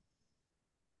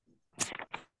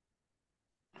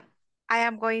 I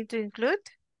am going to include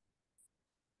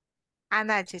an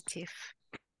adjective.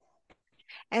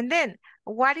 And then,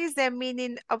 what is the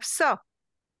meaning of so?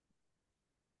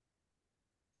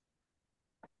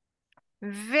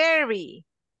 Very.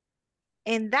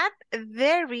 And that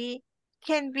very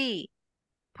can be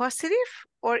positive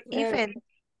or even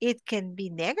it can be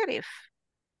negative.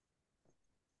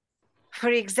 For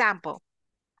example,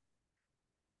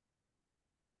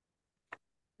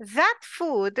 that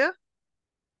food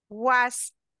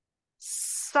was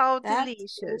so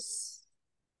delicious.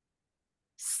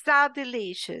 So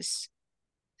delicious.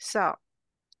 So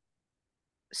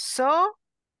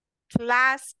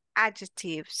plus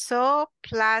adjective. So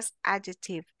plus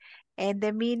adjective. And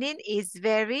the meaning is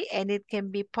very, and it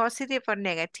can be positive or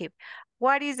negative.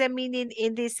 What is the meaning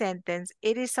in this sentence?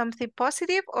 It is something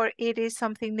positive or it is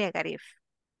something negative?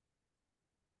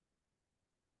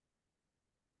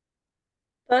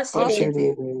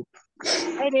 Positive.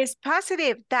 It is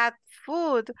positive. That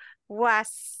food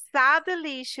was so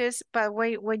delicious, but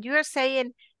when you are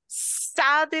saying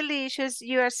so delicious,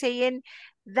 you are saying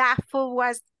that food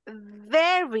was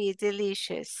very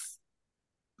delicious.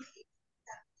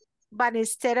 But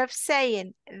instead of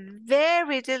saying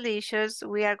very delicious,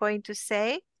 we are going to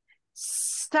say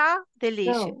so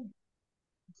delicious. So,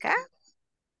 okay?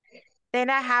 Then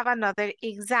I have another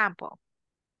example.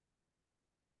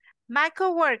 My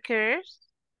coworkers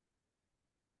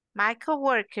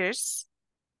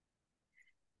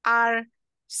are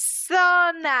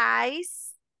so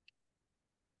nice.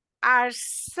 Are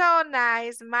so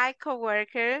nice, my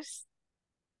coworkers.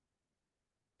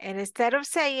 And instead of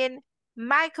saying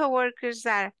my coworkers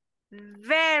are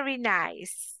very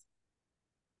nice.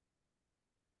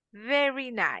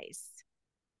 Very nice.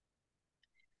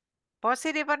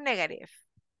 Positive or negative?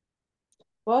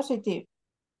 positive.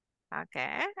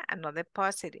 Okay, another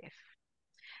positive.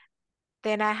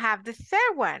 Then I have the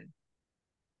third one.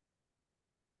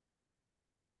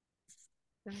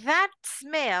 That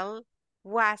smell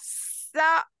was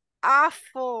so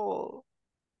awful.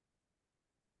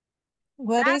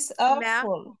 What That is smell,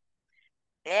 awful?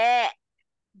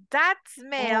 that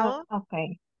smell,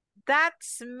 Okay. that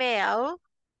smell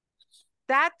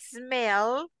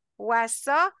was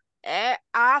so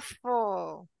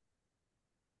awful.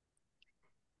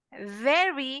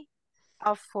 Very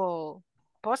awful.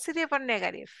 Positive or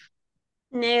negative?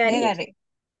 Negative.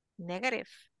 Negative.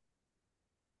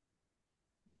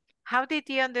 How did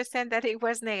you understand that it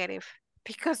was negative?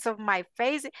 Because of my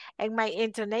face and my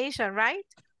intonation, right?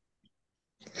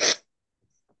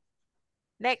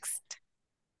 Next.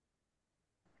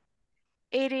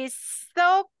 It is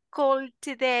so cold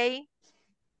today.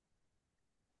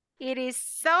 It is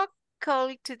so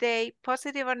cold today.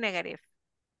 Positive or negative?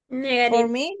 Negative. For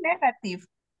me, negative.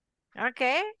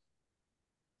 Okay.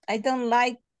 I don't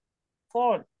like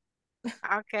cold.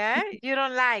 Okay. You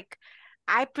don't like.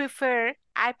 I prefer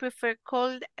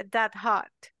cold than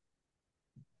hot.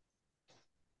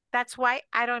 That's why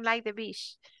I don't like the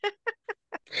beach.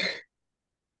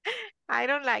 I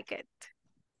don't like it.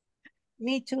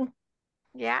 Me too.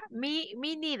 Yeah, me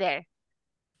neither.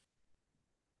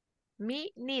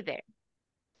 Me neither.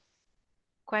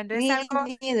 Cuando es Me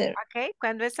algo, neither. okay,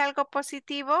 cuando es algo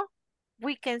positivo,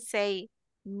 we can say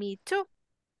me too.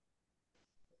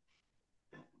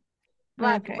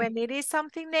 But Okay. when it is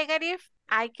something negative,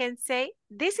 I can say,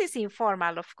 this is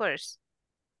informal, of course.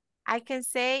 I can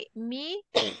say me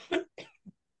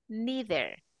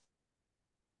neither.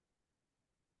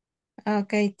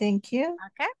 Okay, thank you.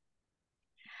 Okay.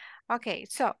 Okay,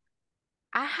 so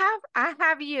I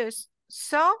have used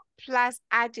so plus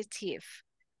adjective.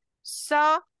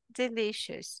 So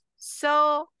delicious,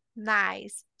 so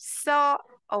nice, so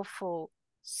awful,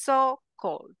 so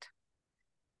cold.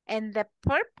 And the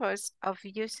purpose of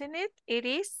using it, it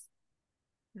is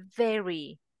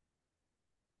very,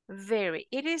 very.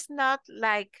 It is not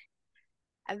like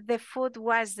the food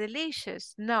was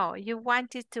delicious. No, you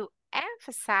wanted to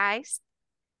emphasize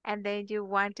and then you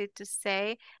wanted to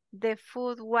say the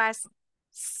food was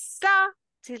so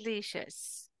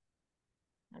delicious.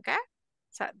 Okay?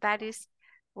 So that is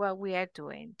what we are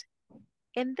doing.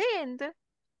 And then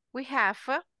we have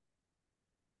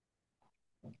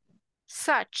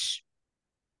such.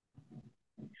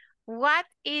 What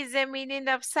is the meaning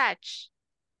of such?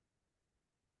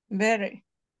 Very.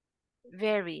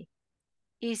 Very.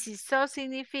 Y si so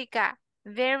significa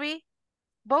very,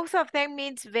 both of them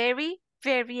means very,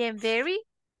 very, and very?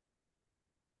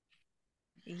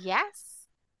 Yes.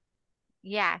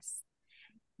 Yes.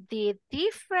 The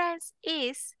difference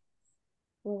is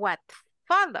what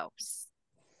follows.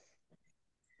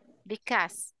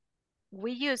 Because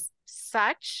we use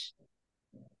such,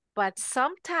 but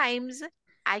sometimes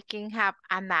I can have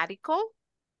an article.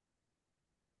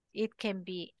 It can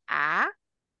be a.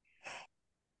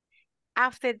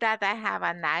 After that, I have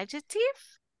an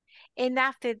adjective. And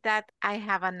after that, I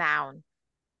have a noun.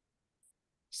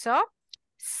 So,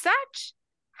 such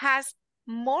has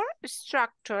more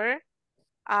structure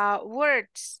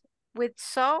words. With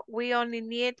so, we only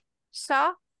need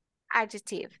so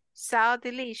adjective. So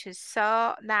delicious,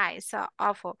 so nice, so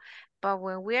awful. But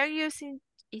when we are using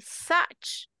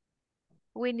such,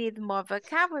 we need more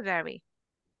vocabulary.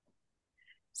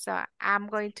 So I'm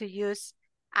going to use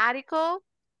article,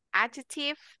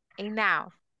 adjective, and noun.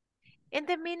 And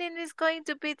the meaning is going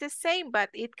to be the same, but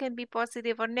it can be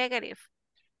positive or negative.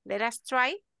 Let us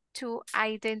try to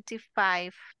identify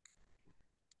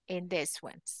in these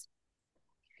ones.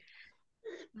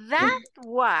 That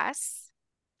was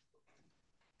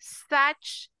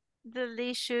such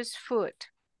delicious food.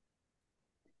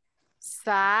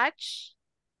 Such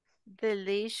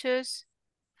delicious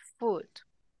food.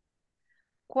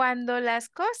 Cuando las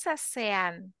cosas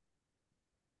sean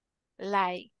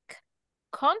like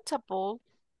countable,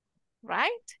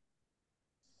 right?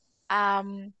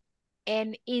 And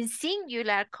in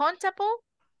singular countable,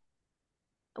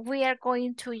 we are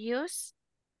going to use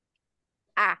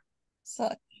a.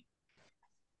 Such.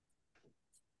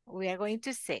 We are going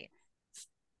to say.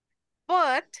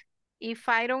 But if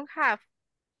I don't have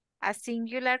a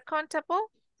singular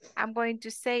countable, I'm going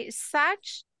to say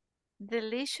such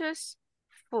delicious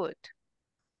food.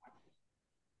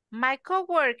 My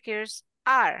coworkers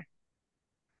are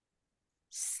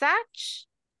such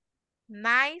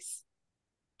nice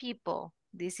people.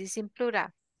 This is in plural.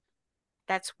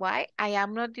 That's why I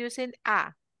am not using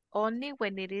a, only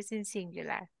when it is in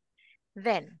singular.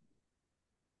 Then,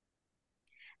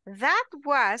 that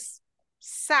was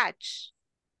such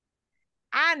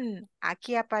an,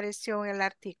 aquí apareció en el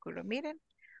artículo, miren,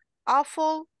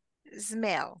 awful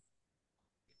smell.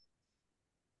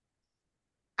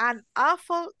 An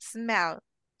awful smell.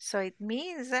 So it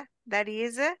means that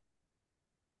is,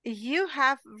 you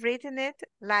have written it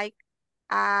like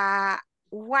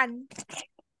one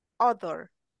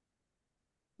other,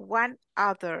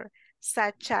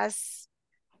 such as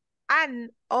an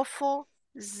awful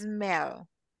smell.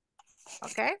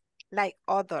 Okay, like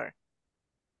other.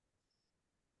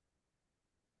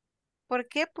 ¿Por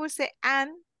qué puse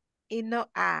an y no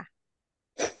a?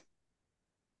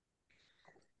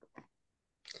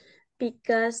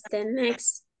 Because the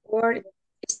next word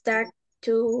start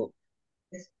to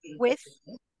With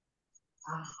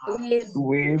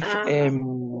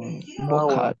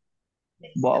vocal.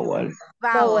 Vowel.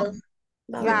 vowel.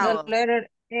 The letter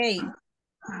A.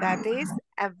 That is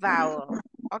a vowel.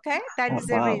 Okay, that is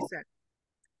the Vowel. reason.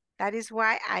 That is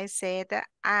why I said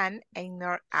an and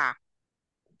not a.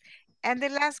 And the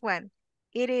last one,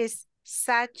 it is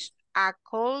such a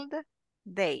cold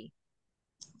day.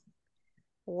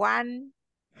 One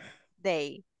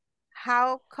day.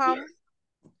 How come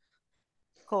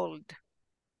cold?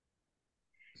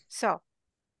 So,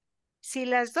 si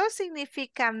las dos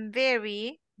significan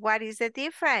very, what is the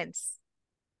difference?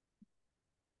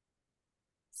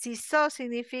 Si so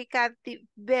significa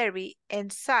very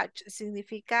and such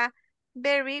significa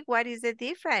very, what is the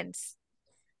difference?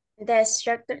 the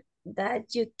structure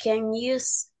that you can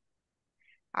use.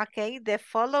 Okay, the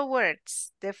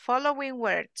following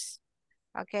words.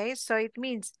 Okay, so it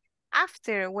means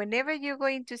after, whenever you're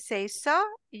going to say so,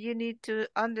 you need to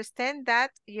understand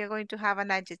that you're going to have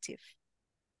an adjective.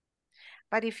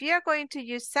 But if you're going to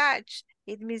use such,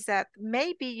 it means that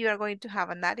maybe you are going to have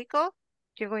an article,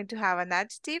 you're going to have an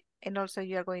adjective, and also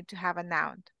you're going to have a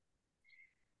noun.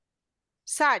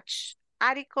 Such,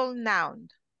 article, noun.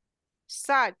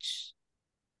 Such,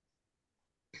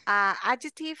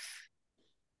 adjective,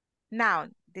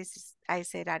 noun. This is, I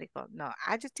said article, no,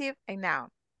 adjective and noun.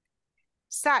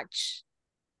 Such,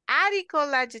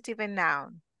 article, adjective, and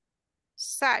noun.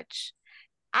 Such,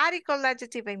 article,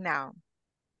 adjective, and noun.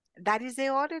 That is the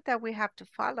order that we have to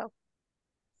follow.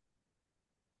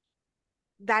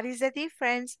 That is the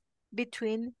difference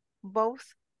between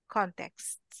both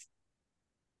contexts.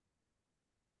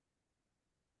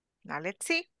 Now let's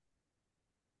see.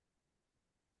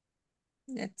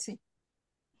 Let's see.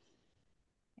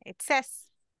 It says,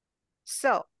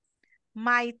 so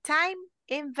my time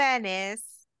in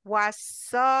Venice was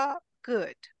so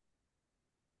good.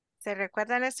 ¿Se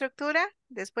recuerda la estructura?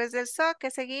 Después del so, ¿qué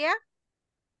seguía?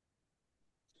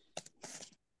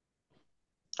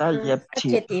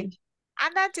 Adjective.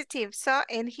 An adjective. So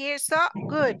in here, so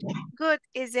good. Good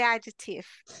is the adjective.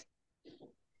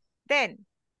 Then,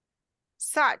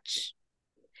 such.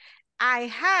 I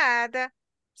had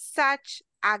such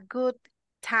a good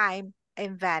time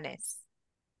in Venice.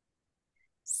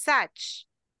 Such.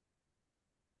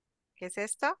 ¿Qué es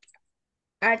esto?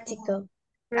 Article.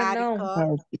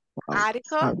 Article.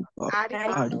 Article.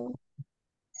 Article.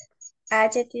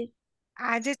 Adjective.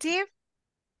 Adjective.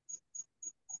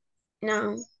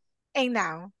 Noun. And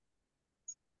noun.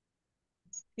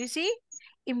 You see?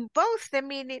 In both the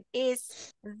meaning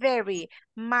is very.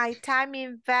 My time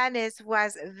in Venice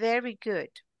was very good.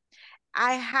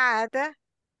 I had a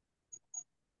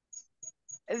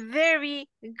very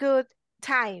good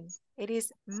time. It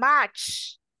is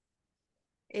much.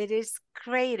 It is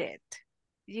created.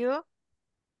 You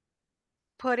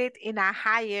put it in a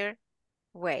higher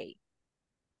way.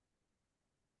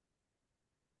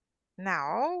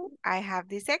 Now I have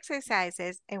these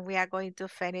exercises and we are going to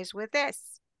finish with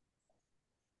this.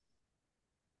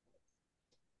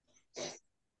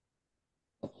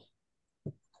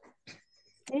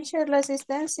 Teacher, la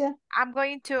asistencia. I'm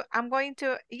going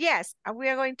to, yes, we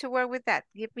are going to work with that.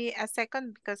 Give me a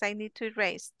second because I need to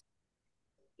erase.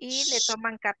 Y le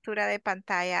toman captura de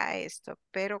pantalla a esto,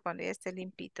 pero cuando ya esté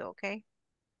limpito, ¿ok?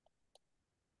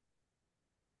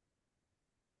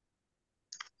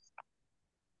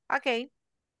 Okay.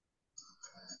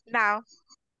 Now,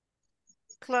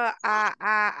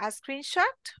 a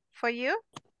screenshot for you.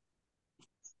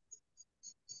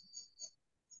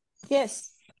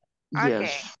 Yes. Okay.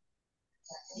 Yes.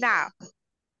 Now,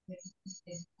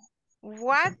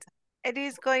 what it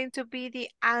is going to be the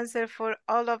answer for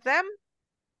all of them?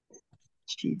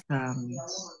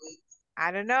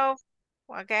 I don't know.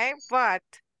 Okay, but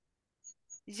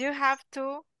you have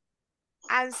to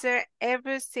answer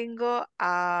every single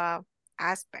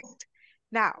aspect.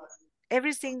 Now,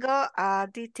 every single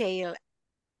detail.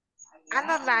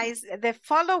 Analyze the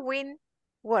following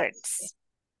words.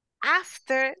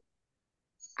 After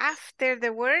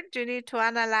the word, you need to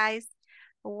analyze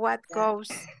what goes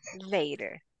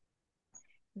later.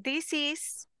 This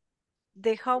is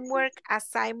the homework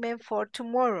assignment for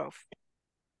tomorrow.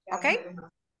 Okay?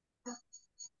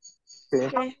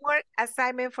 Homework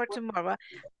assignment for tomorrow.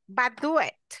 But do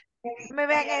it. Me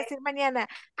van a decir mañana,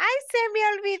 ay, se me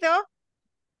olvidó.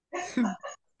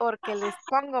 Porque les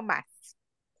pongo más.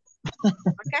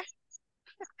 Okay?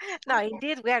 No,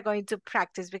 indeed, we are going to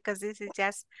practice because this is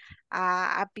just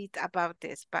a bit about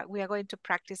this, but we are going to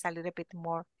practice a little bit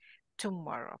more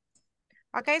tomorrow.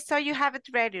 Okay, so you have it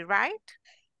ready, right?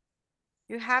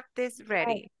 You have this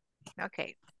ready.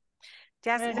 Okay.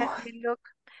 Just let me look.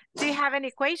 Do you have any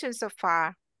questions so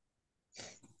far?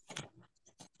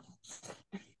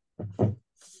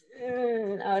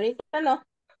 Ahorita no.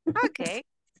 Okay.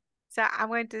 So I'm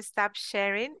going to stop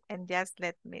sharing and just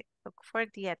let me look for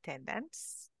the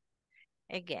attendance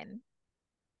again.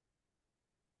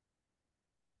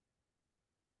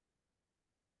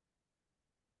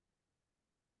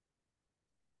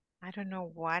 I don't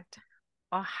know what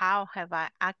or how have I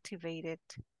activated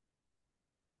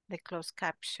the closed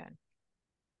caption.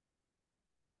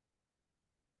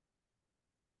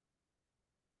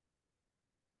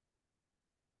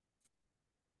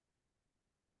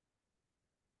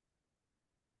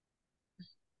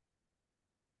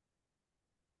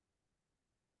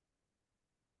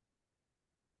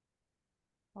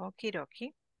 Okie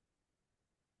dokie.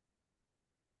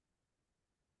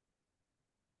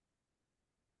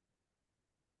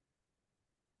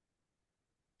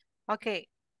 Ok.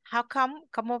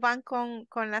 ¿Cómo van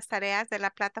con las tareas de la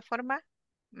plataforma?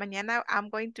 Mañana I'm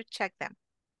going to check them.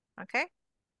 Okay.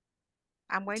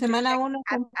 I'm going to Semana check 1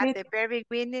 at the complete. very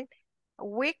beginning.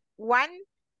 Week 1,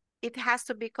 it has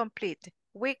to be complete.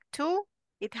 Week 2,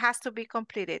 it has to be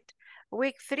completed.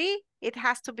 Week 3, it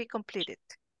has to be completed.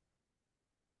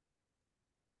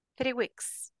 3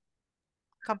 weeks.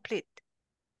 Complete.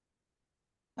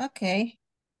 Okay.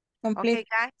 Complete. Okay,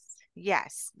 guys?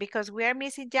 Yes, because we are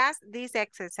missing just these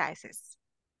exercises.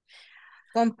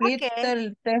 Complete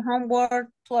Okay. the homework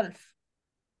 12.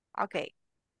 Okay.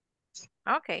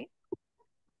 Okay.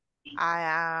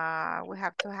 We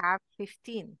have to have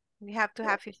 15. We have to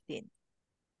have 15.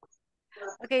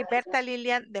 Okay, Berta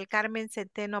Lilian del Carmen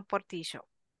Centeno Portillo.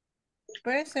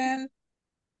 Present.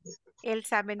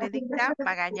 Elsa Benedicta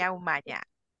Pagaña Umaya.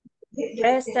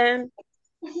 Present.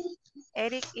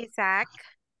 Eric Isaac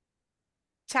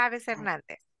Chávez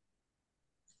Hernández.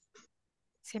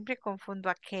 Siempre confundo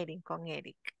a Kering con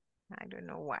Eric. I don't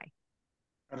know why.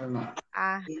 I don't know.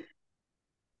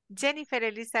 Jennifer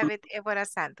Elizabeth Évora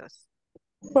Santos.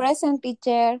 Present,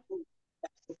 teacher.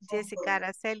 Jessica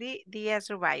Araceli Díaz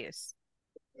Rubayos.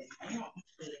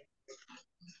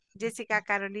 Jessica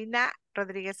Carolina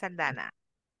Rodríguez Aldana.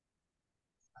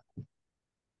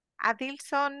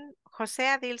 José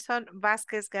Adilson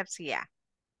Vázquez García.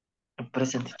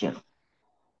 Present, teacher.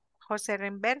 José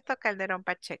Remberto Calderón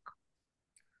Pacheco.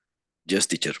 Yes,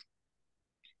 teacher.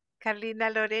 Carlina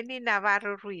Loreni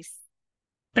Navarro Ruiz.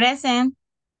 Present.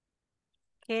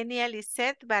 Kenia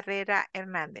Lisette Barrera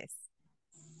Hernández.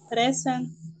 Present.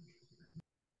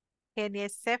 Kenia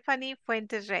Stephanie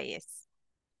Fuentes Reyes.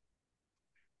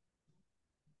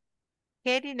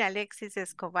 Kerin Alexis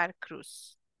Escobar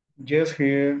Cruz. Yes,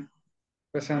 here.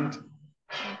 Present.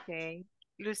 Okay.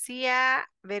 Lucía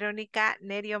Verónica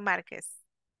Nerio Márquez.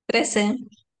 Present.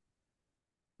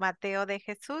 Mateo de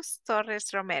Jesús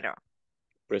Torres Romero.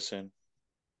 Present.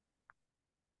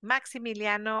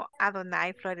 Maximiliano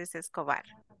Adonai Flores Escobar.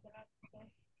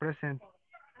 Present.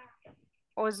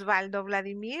 Osvaldo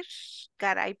Vladimir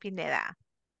Garay Pineda.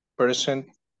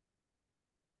 Present.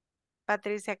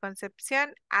 Patricia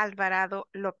Concepción Alvarado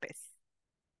López.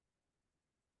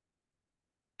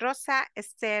 Rosa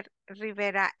Esther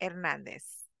Rivera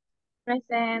Hernández.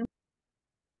 Present.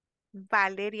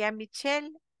 Valeria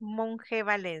Michelle Monje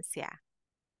Valencia.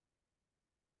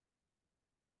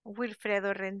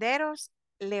 Wilfredo Renderos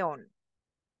León.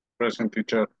 Present,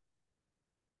 teacher.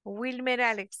 Wilmer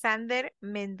Alexander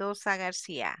Mendoza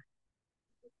García.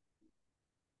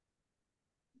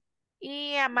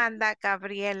 Y Amanda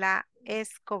Gabriela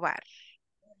Escobar.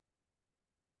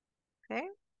 Okay.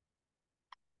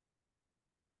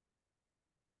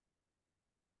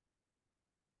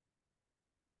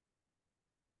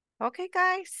 Okay,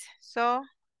 guys. So,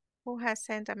 who has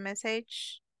sent a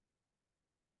message?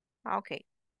 Okay.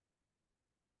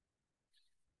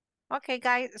 Okay,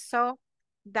 guys. So,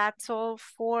 that's all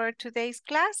for today's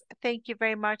class. Thank you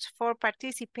very much for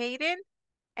participating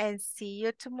and see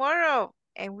you tomorrow.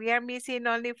 And we are missing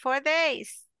only 4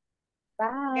 days. Bye.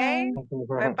 Okay.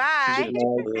 Bye-bye.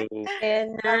 Good night.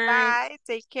 Bye-bye.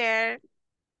 Take care.